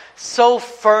hearts so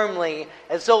firmly,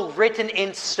 as though written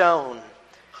in stone,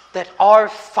 that our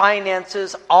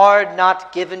finances are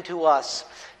not given to us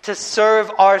to serve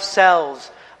ourselves,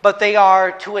 but they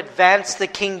are to advance the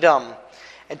kingdom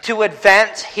and to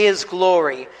advance His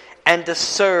glory and to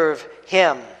serve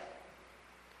Him.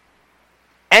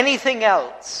 Anything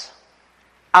else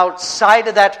outside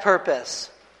of that purpose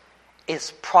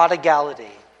is prodigality,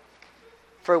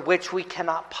 for which we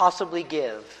cannot possibly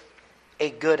give a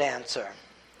good answer.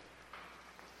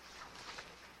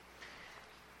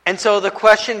 And so the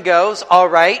question goes, all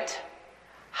right,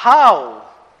 how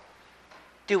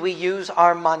do we use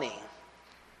our money?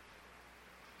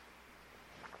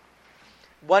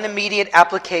 One immediate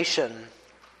application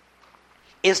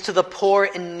is to the poor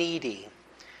and needy.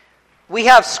 We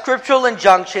have scriptural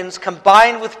injunctions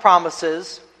combined with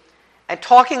promises, and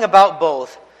talking about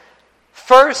both.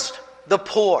 First, the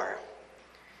poor.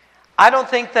 I don't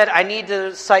think that I need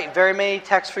to cite very many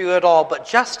texts for you at all, but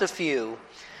just a few.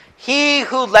 He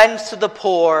who lends to the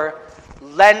poor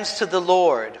lends to the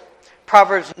Lord.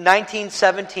 Proverbs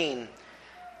 19:17.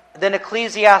 Then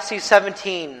Ecclesiastes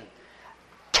 17.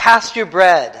 Cast your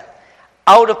bread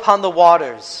out upon the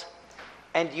waters,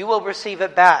 and you will receive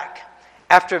it back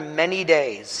after many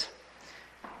days.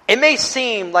 It may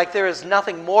seem like there is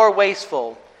nothing more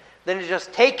wasteful than to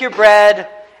just take your bread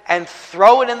and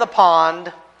throw it in the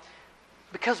pond,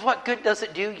 because what good does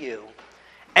it do you?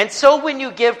 And so when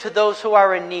you give to those who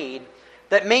are in need,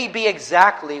 that may be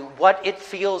exactly what it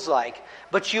feels like,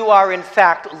 but you are in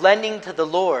fact lending to the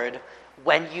Lord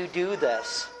when you do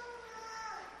this.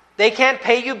 They can't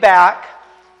pay you back.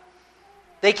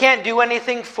 They can't do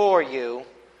anything for you,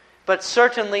 but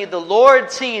certainly the Lord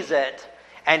sees it,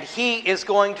 and He is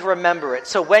going to remember it.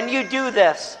 So when you do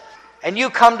this, and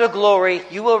you come to glory,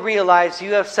 you will realize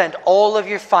you have sent all of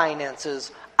your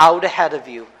finances out ahead of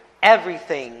you.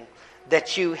 Everything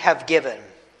that you have given.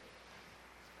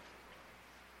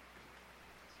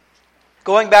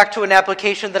 Going back to an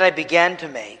application that I began to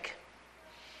make.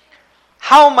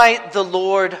 How might the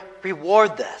Lord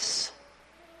reward this?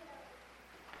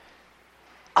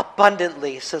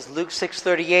 Abundantly, says Luke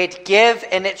 6:38, give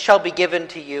and it shall be given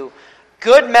to you.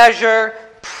 Good measure,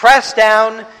 pressed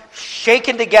down,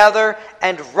 shaken together,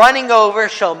 and running over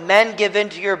shall men give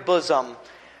into your bosom.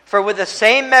 For with the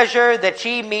same measure that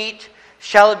ye meet,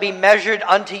 shall it be measured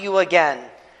unto you again.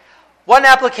 One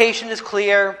application is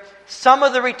clear. Some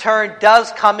of the return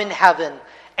does come in heaven,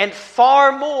 and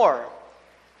far more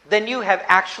than you have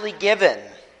actually given.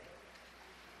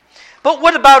 But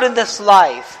what about in this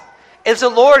life? Is the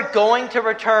Lord going to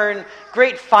return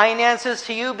great finances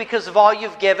to you because of all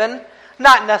you've given?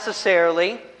 Not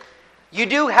necessarily. You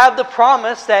do have the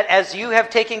promise that as you have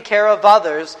taken care of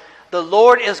others, the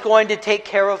Lord is going to take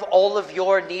care of all of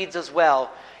your needs as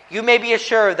well. You may be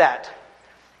assured of that.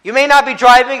 You may not be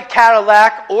driving a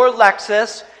Cadillac or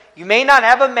Lexus. You may not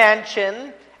have a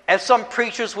mansion, as some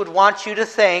preachers would want you to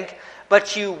think,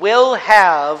 but you will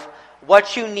have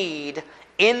what you need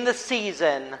in the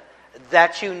season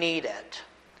that you need it.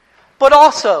 But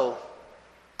also,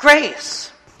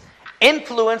 grace,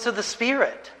 influence of the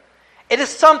Spirit. It is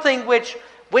something which,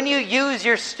 when you use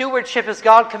your stewardship as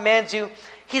God commands you,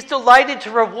 He's delighted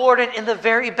to reward it in the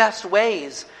very best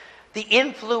ways. The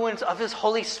influence of His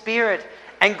Holy Spirit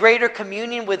and greater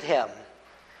communion with Him.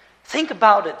 Think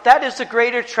about it. That is the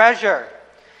greater treasure.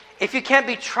 If you can't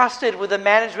be trusted with the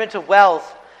management of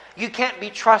wealth, you can't be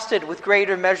trusted with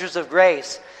greater measures of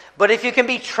grace. But if you can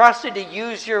be trusted to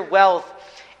use your wealth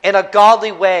in a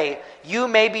godly way, you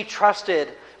may be trusted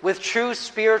with true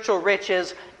spiritual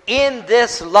riches in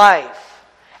this life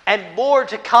and more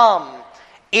to come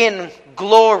in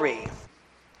glory.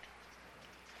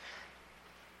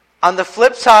 On the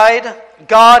flip side,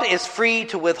 God is free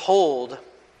to withhold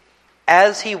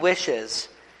as He wishes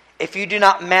if you do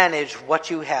not manage what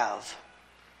you have.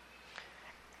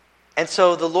 And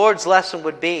so the Lord's lesson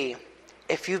would be,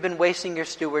 if you've been wasting your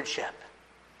stewardship,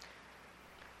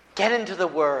 get into the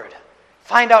Word.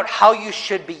 Find out how you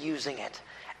should be using it.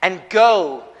 And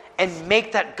go and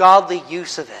make that godly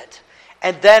use of it.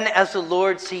 And then as the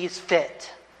Lord sees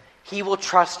fit, He will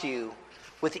trust you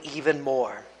with even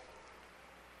more.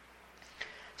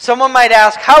 Someone might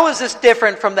ask, how is this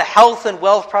different from the health and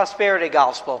wealth prosperity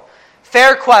gospel?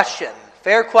 Fair question.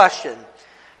 Fair question.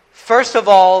 First of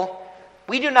all,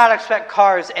 we do not expect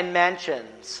cars and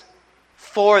mansions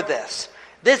for this.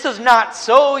 This is not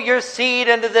sow your seed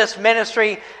into this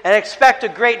ministry and expect a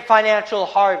great financial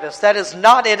harvest. That is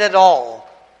not it at all.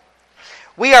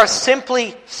 We are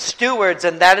simply stewards,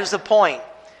 and that is the point.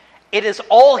 It is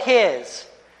all His.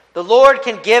 The Lord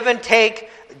can give and take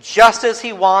just as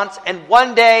He wants, and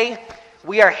one day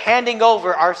we are handing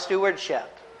over our stewardship.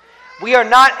 We are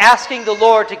not asking the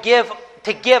Lord to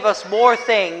give us more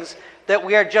things that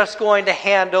we are just going to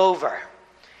hand over.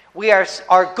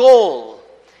 Our goal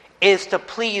is to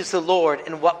please the Lord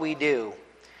in what we do.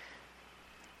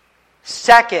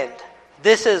 Second,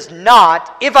 this is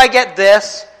not, if I get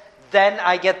this, then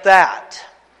I get that.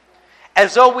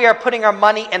 As though we are putting our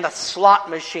money in a slot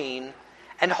machine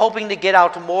and hoping to get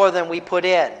out more than we put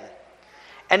in.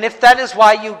 And if that is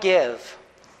why you give,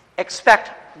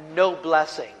 expect no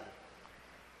blessing.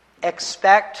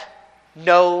 Expect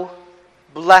no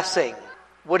blessing.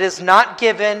 What is not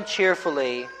given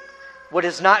cheerfully, what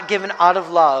is not given out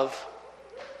of love,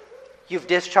 you've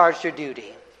discharged your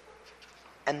duty.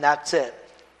 And that's it.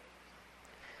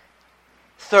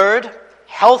 Third,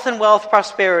 health and wealth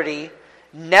prosperity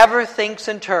never thinks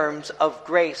in terms of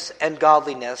grace and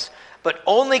godliness, but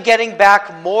only getting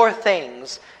back more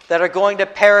things that are going to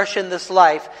perish in this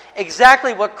life,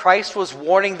 exactly what Christ was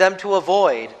warning them to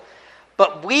avoid.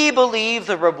 But we believe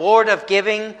the reward of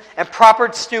giving and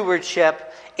proper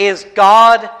stewardship is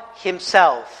God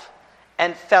Himself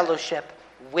and fellowship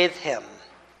with Him.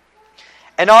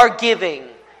 And our giving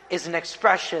is an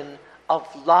expression of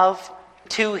love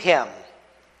to Him.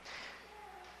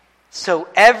 So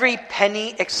every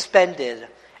penny expended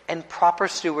in proper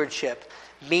stewardship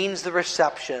means the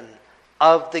reception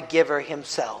of the giver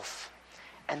himself.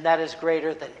 And that is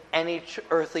greater than any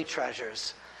earthly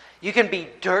treasures. You can be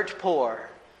dirt poor,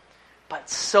 but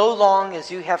so long as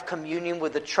you have communion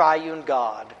with the triune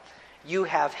God, you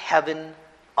have heaven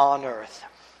on earth.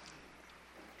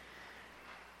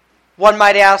 One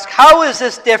might ask, how is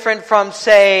this different from,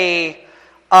 say,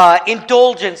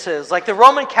 indulgences like the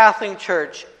Roman Catholic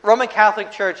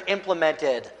Church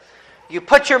implemented? You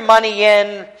put your money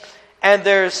in, and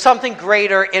there's something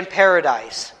greater in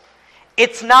paradise.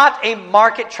 It's not a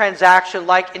market transaction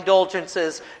like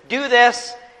indulgences. Do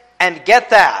this and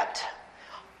get that.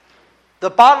 The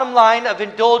bottom line of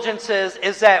indulgences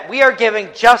is that we are giving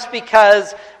just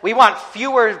because we want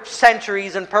fewer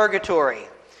centuries in purgatory,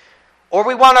 or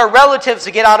we want our relatives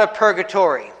to get out of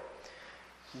purgatory.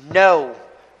 No,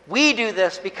 we do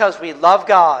this because we love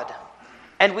God,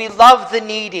 and we love the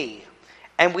needy,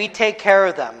 and we take care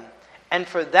of them. And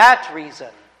for that reason,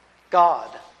 God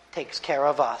takes care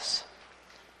of us.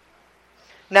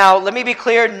 Now, let me be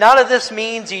clear, none of this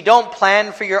means you don't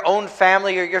plan for your own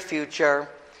family or your future.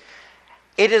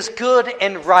 It is good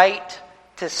and right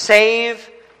to save,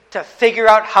 to figure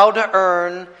out how to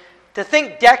earn, to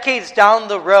think decades down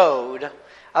the road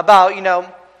about,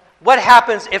 what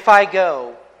happens if I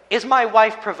go? Is my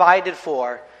wife provided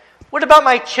for? What about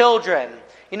my children?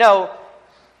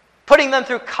 putting them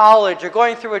through college or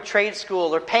going through a trade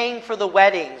school or paying for the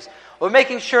weddings or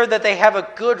making sure that they have a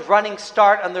good running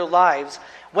start on their lives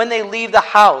when they leave the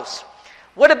house?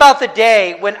 What about the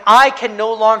day when I can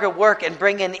no longer work and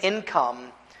bring in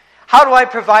income? How do I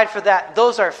provide for that?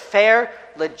 Those are fair,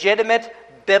 legitimate,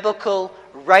 biblical,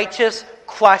 righteous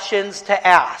questions to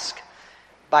ask.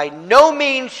 By no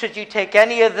means should you take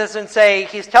any of this and say,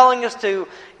 he's telling us to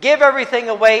give everything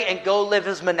away and go live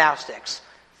as monastics.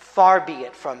 Far be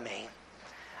it from me.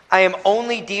 I am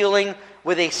only dealing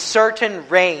with a certain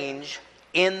range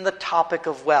in the topic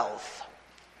of wealth.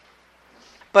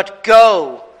 But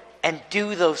go and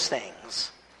do those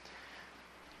things.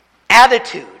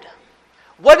 Attitude.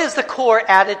 What is the core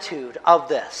attitude of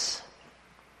this?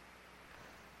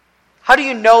 How do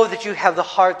you know that you have the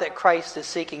heart that Christ is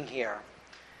seeking here?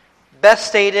 Best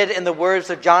stated in the words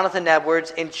of Jonathan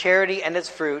Edwards in Charity and Its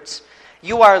Fruits,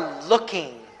 you are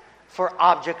looking for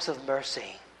objects of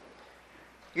mercy.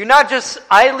 You're not just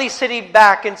idly sitting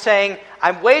back and saying,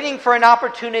 I'm waiting for an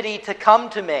opportunity to come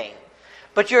to me.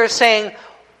 But you're saying,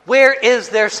 where is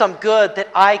there some good that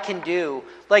I can do?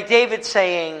 Like David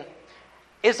saying,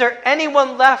 is there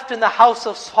anyone left in the house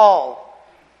of Saul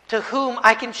to whom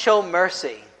I can show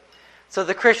mercy? So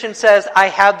the Christian says, I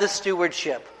have the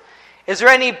stewardship. Is there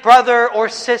any brother or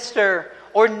sister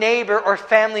or neighbor or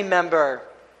family member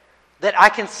that I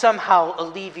can somehow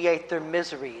alleviate their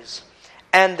miseries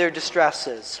and their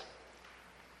distresses?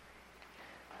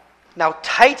 Now,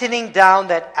 tightening down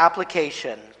that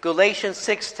application, Galatians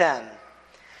 6:10.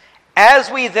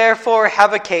 As we therefore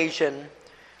have occasion,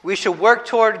 we should work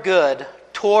toward good,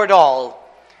 toward all,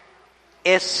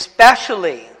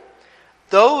 especially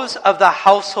those of the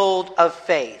household of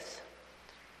faith.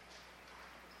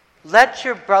 Let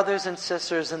your brothers and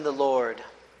sisters in the Lord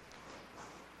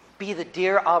be the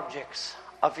dear objects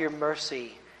of your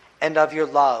mercy and of your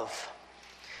love.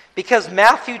 Because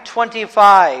Matthew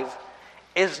 25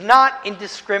 is not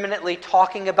indiscriminately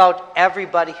talking about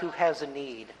everybody who has a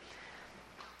need.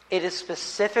 It is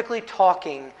specifically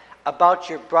talking about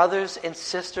your brothers and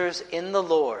sisters in the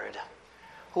Lord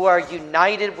who are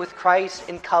united with Christ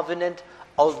in covenant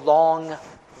along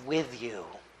with you.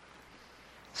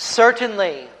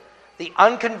 Certainly, the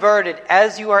unconverted,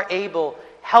 as you are able,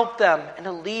 help them and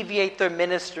alleviate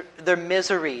their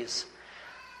miseries.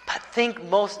 But think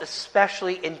most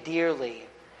especially and dearly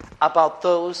about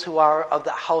those who are of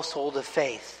the household of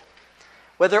faith.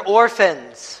 Whether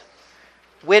orphans,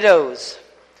 widows,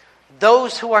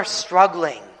 those who are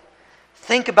struggling,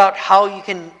 think about how you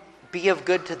can be of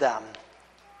good to them.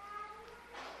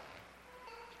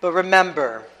 But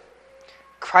remember,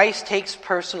 Christ takes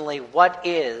personally what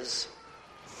is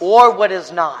or what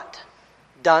is not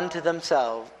done to them,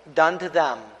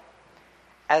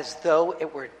 as though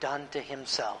it were done to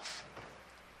himself.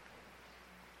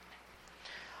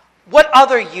 What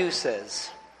other uses?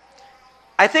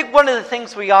 I think one of the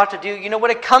things we ought to do,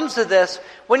 when it comes to this,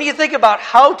 when you think about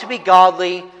how to be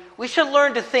godly, we should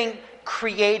learn to think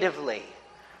creatively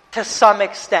to some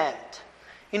extent.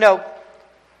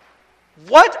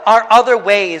 What are other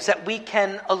ways that we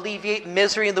can alleviate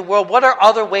misery in the world? What are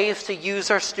other ways to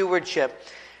use our stewardship?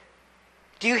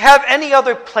 Do you have any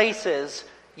other places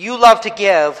you love to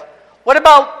give? What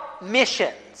about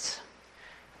missions?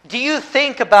 Do you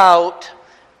think about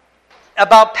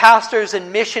pastors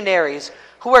and missionaries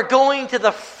who are going to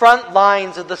the front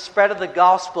lines of the spread of the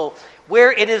gospel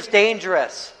where it is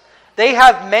dangerous? They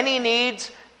have many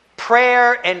needs,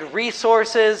 prayer and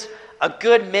resources, a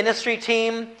good ministry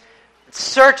team.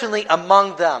 Certainly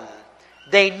among them,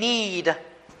 they need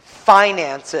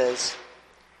finances.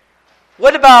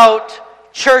 What about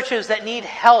churches that need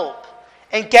help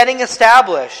in getting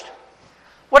established?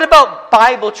 What about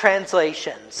Bible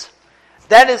translations?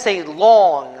 That is a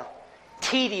long,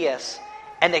 tedious,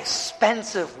 and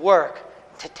expensive work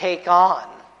to take on.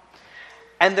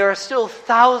 And there are still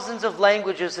thousands of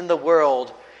languages in the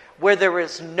world where there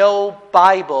is no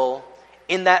Bible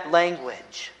in that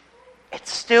language.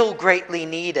 It's still greatly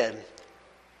needed.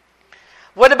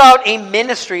 What about a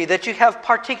ministry that you have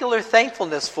particular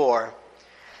thankfulness for?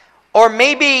 Or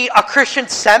maybe a Christian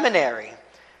seminary.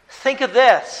 Think of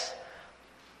this.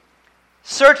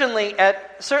 Certainly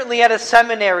at a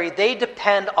seminary, they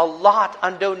depend a lot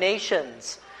on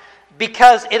donations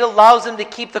because it allows them to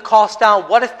keep the cost down.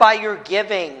 What if by your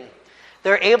giving,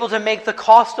 they're able to make the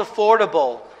cost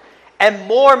affordable? And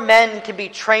more men can be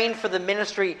trained for the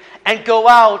ministry and go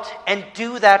out and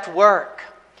do that work.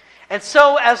 And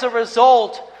so as a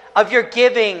result of your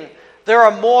giving, there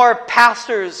are more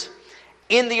pastors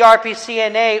in the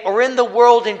RPCNA or in the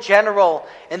world in general.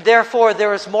 And therefore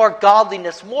there is more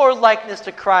godliness, more likeness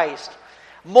to Christ.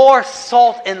 more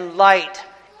salt and light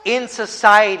in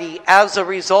society as a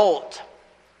result.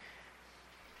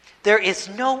 There is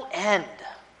no end.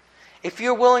 If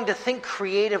you're willing to think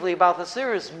creatively about this,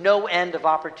 there is no end of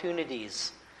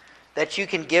opportunities that you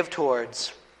can give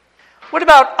towards. What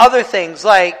about other things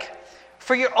like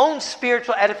for your own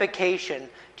spiritual edification?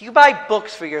 Do you buy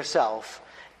books for yourself?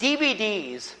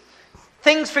 DVDs?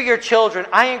 Things for your children?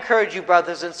 I encourage you,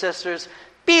 brothers and sisters,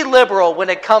 be liberal when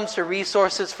it comes to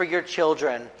resources for your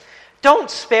children.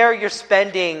 Don't spare your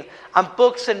spending on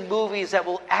books and movies that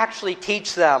will actually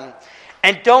teach them.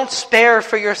 And don't spare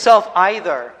for yourself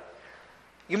either.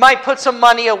 You might put some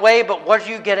money away, but what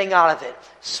are you getting out of it?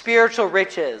 Spiritual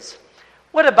riches.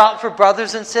 What about for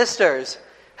brothers and sisters?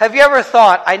 Have you ever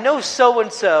thought, I know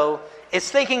so-and-so is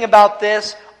thinking about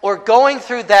this, or going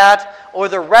through that, or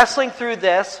they're wrestling through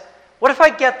this. What if I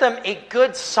get them a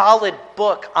good, solid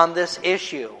book on this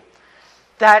issue?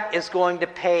 That is going to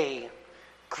pay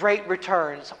great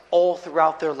returns all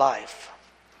throughout their life.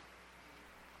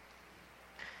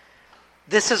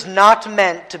 This is not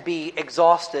meant to be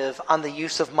exhaustive on the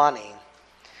use of money.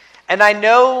 And I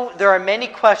know there are many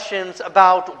questions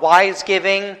about wise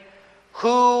giving,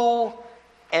 who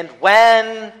and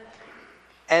when,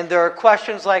 and there are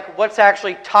questions like what's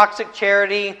actually toxic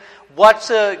charity,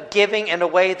 what's giving in a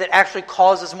way that actually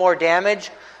causes more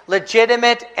damage.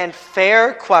 Legitimate and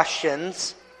fair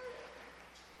questions.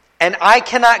 And I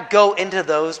cannot go into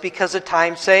those because of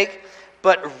time's sake,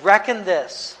 but reckon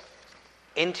this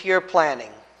into your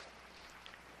planning.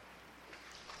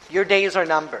 Your days are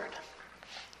numbered.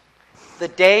 The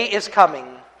day is coming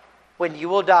when you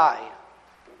will die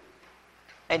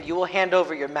and you will hand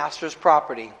over your master's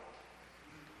property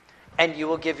and you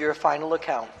will give your final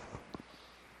account.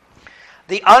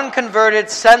 The unconverted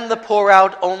send the poor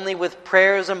out only with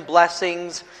prayers and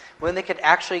blessings when they could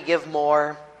actually give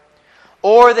more.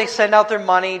 Or they send out their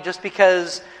money just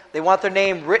because they want their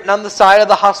name written on the side of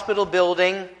the hospital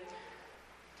building.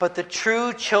 But the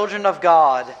true children of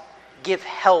God give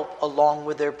help along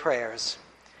with their prayers.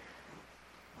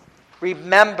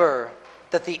 Remember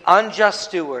that the unjust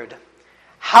steward,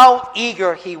 how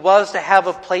eager he was to have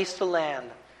a place to land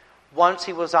once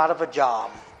he was out of a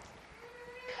job.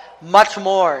 Much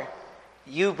more,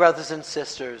 you brothers and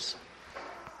sisters,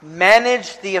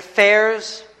 manage the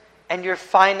affairs and your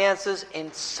finances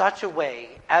in such a way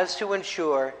as to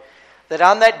ensure that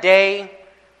on that day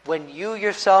when you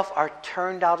yourself are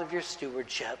turned out of your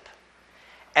stewardship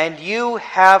and you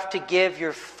have to give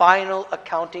your final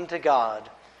accounting to God,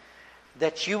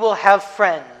 that you will have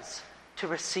friends to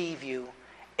receive you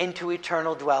into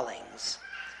eternal dwellings.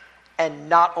 And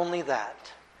not only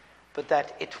that, but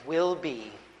that it will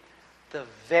be the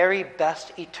very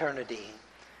best eternity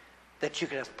that you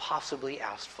could have possibly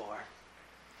asked for.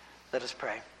 Let us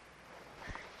pray.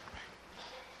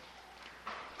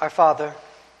 Our Father,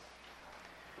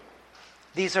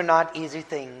 these are not easy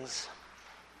things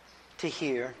to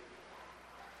hear,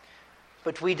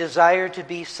 but we desire to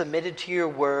be submitted to your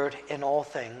word in all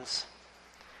things.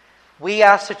 We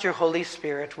ask that your Holy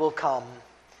Spirit will come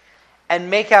and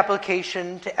make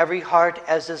application to every heart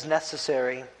as is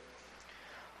necessary.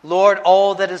 Lord,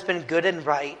 all that has been good and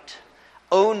right,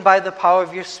 owned by the power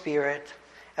of your Spirit,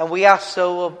 and we ask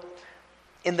so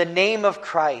in the name of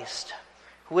Christ,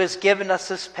 who has given us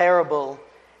this parable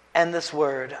and this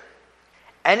word.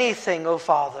 Anything, O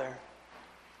Father,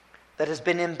 that has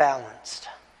been imbalanced,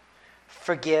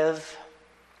 forgive,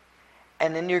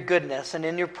 and in your goodness and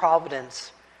in your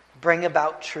providence, bring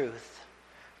about truth.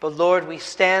 But Lord, we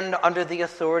stand under the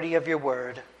authority of your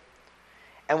word,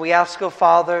 and we ask, O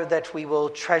Father, that we will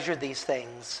treasure these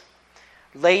things,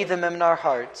 lay them in our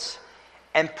hearts,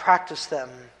 and practice them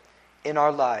in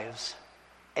our lives.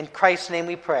 In Christ's name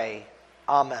we pray.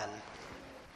 Amen.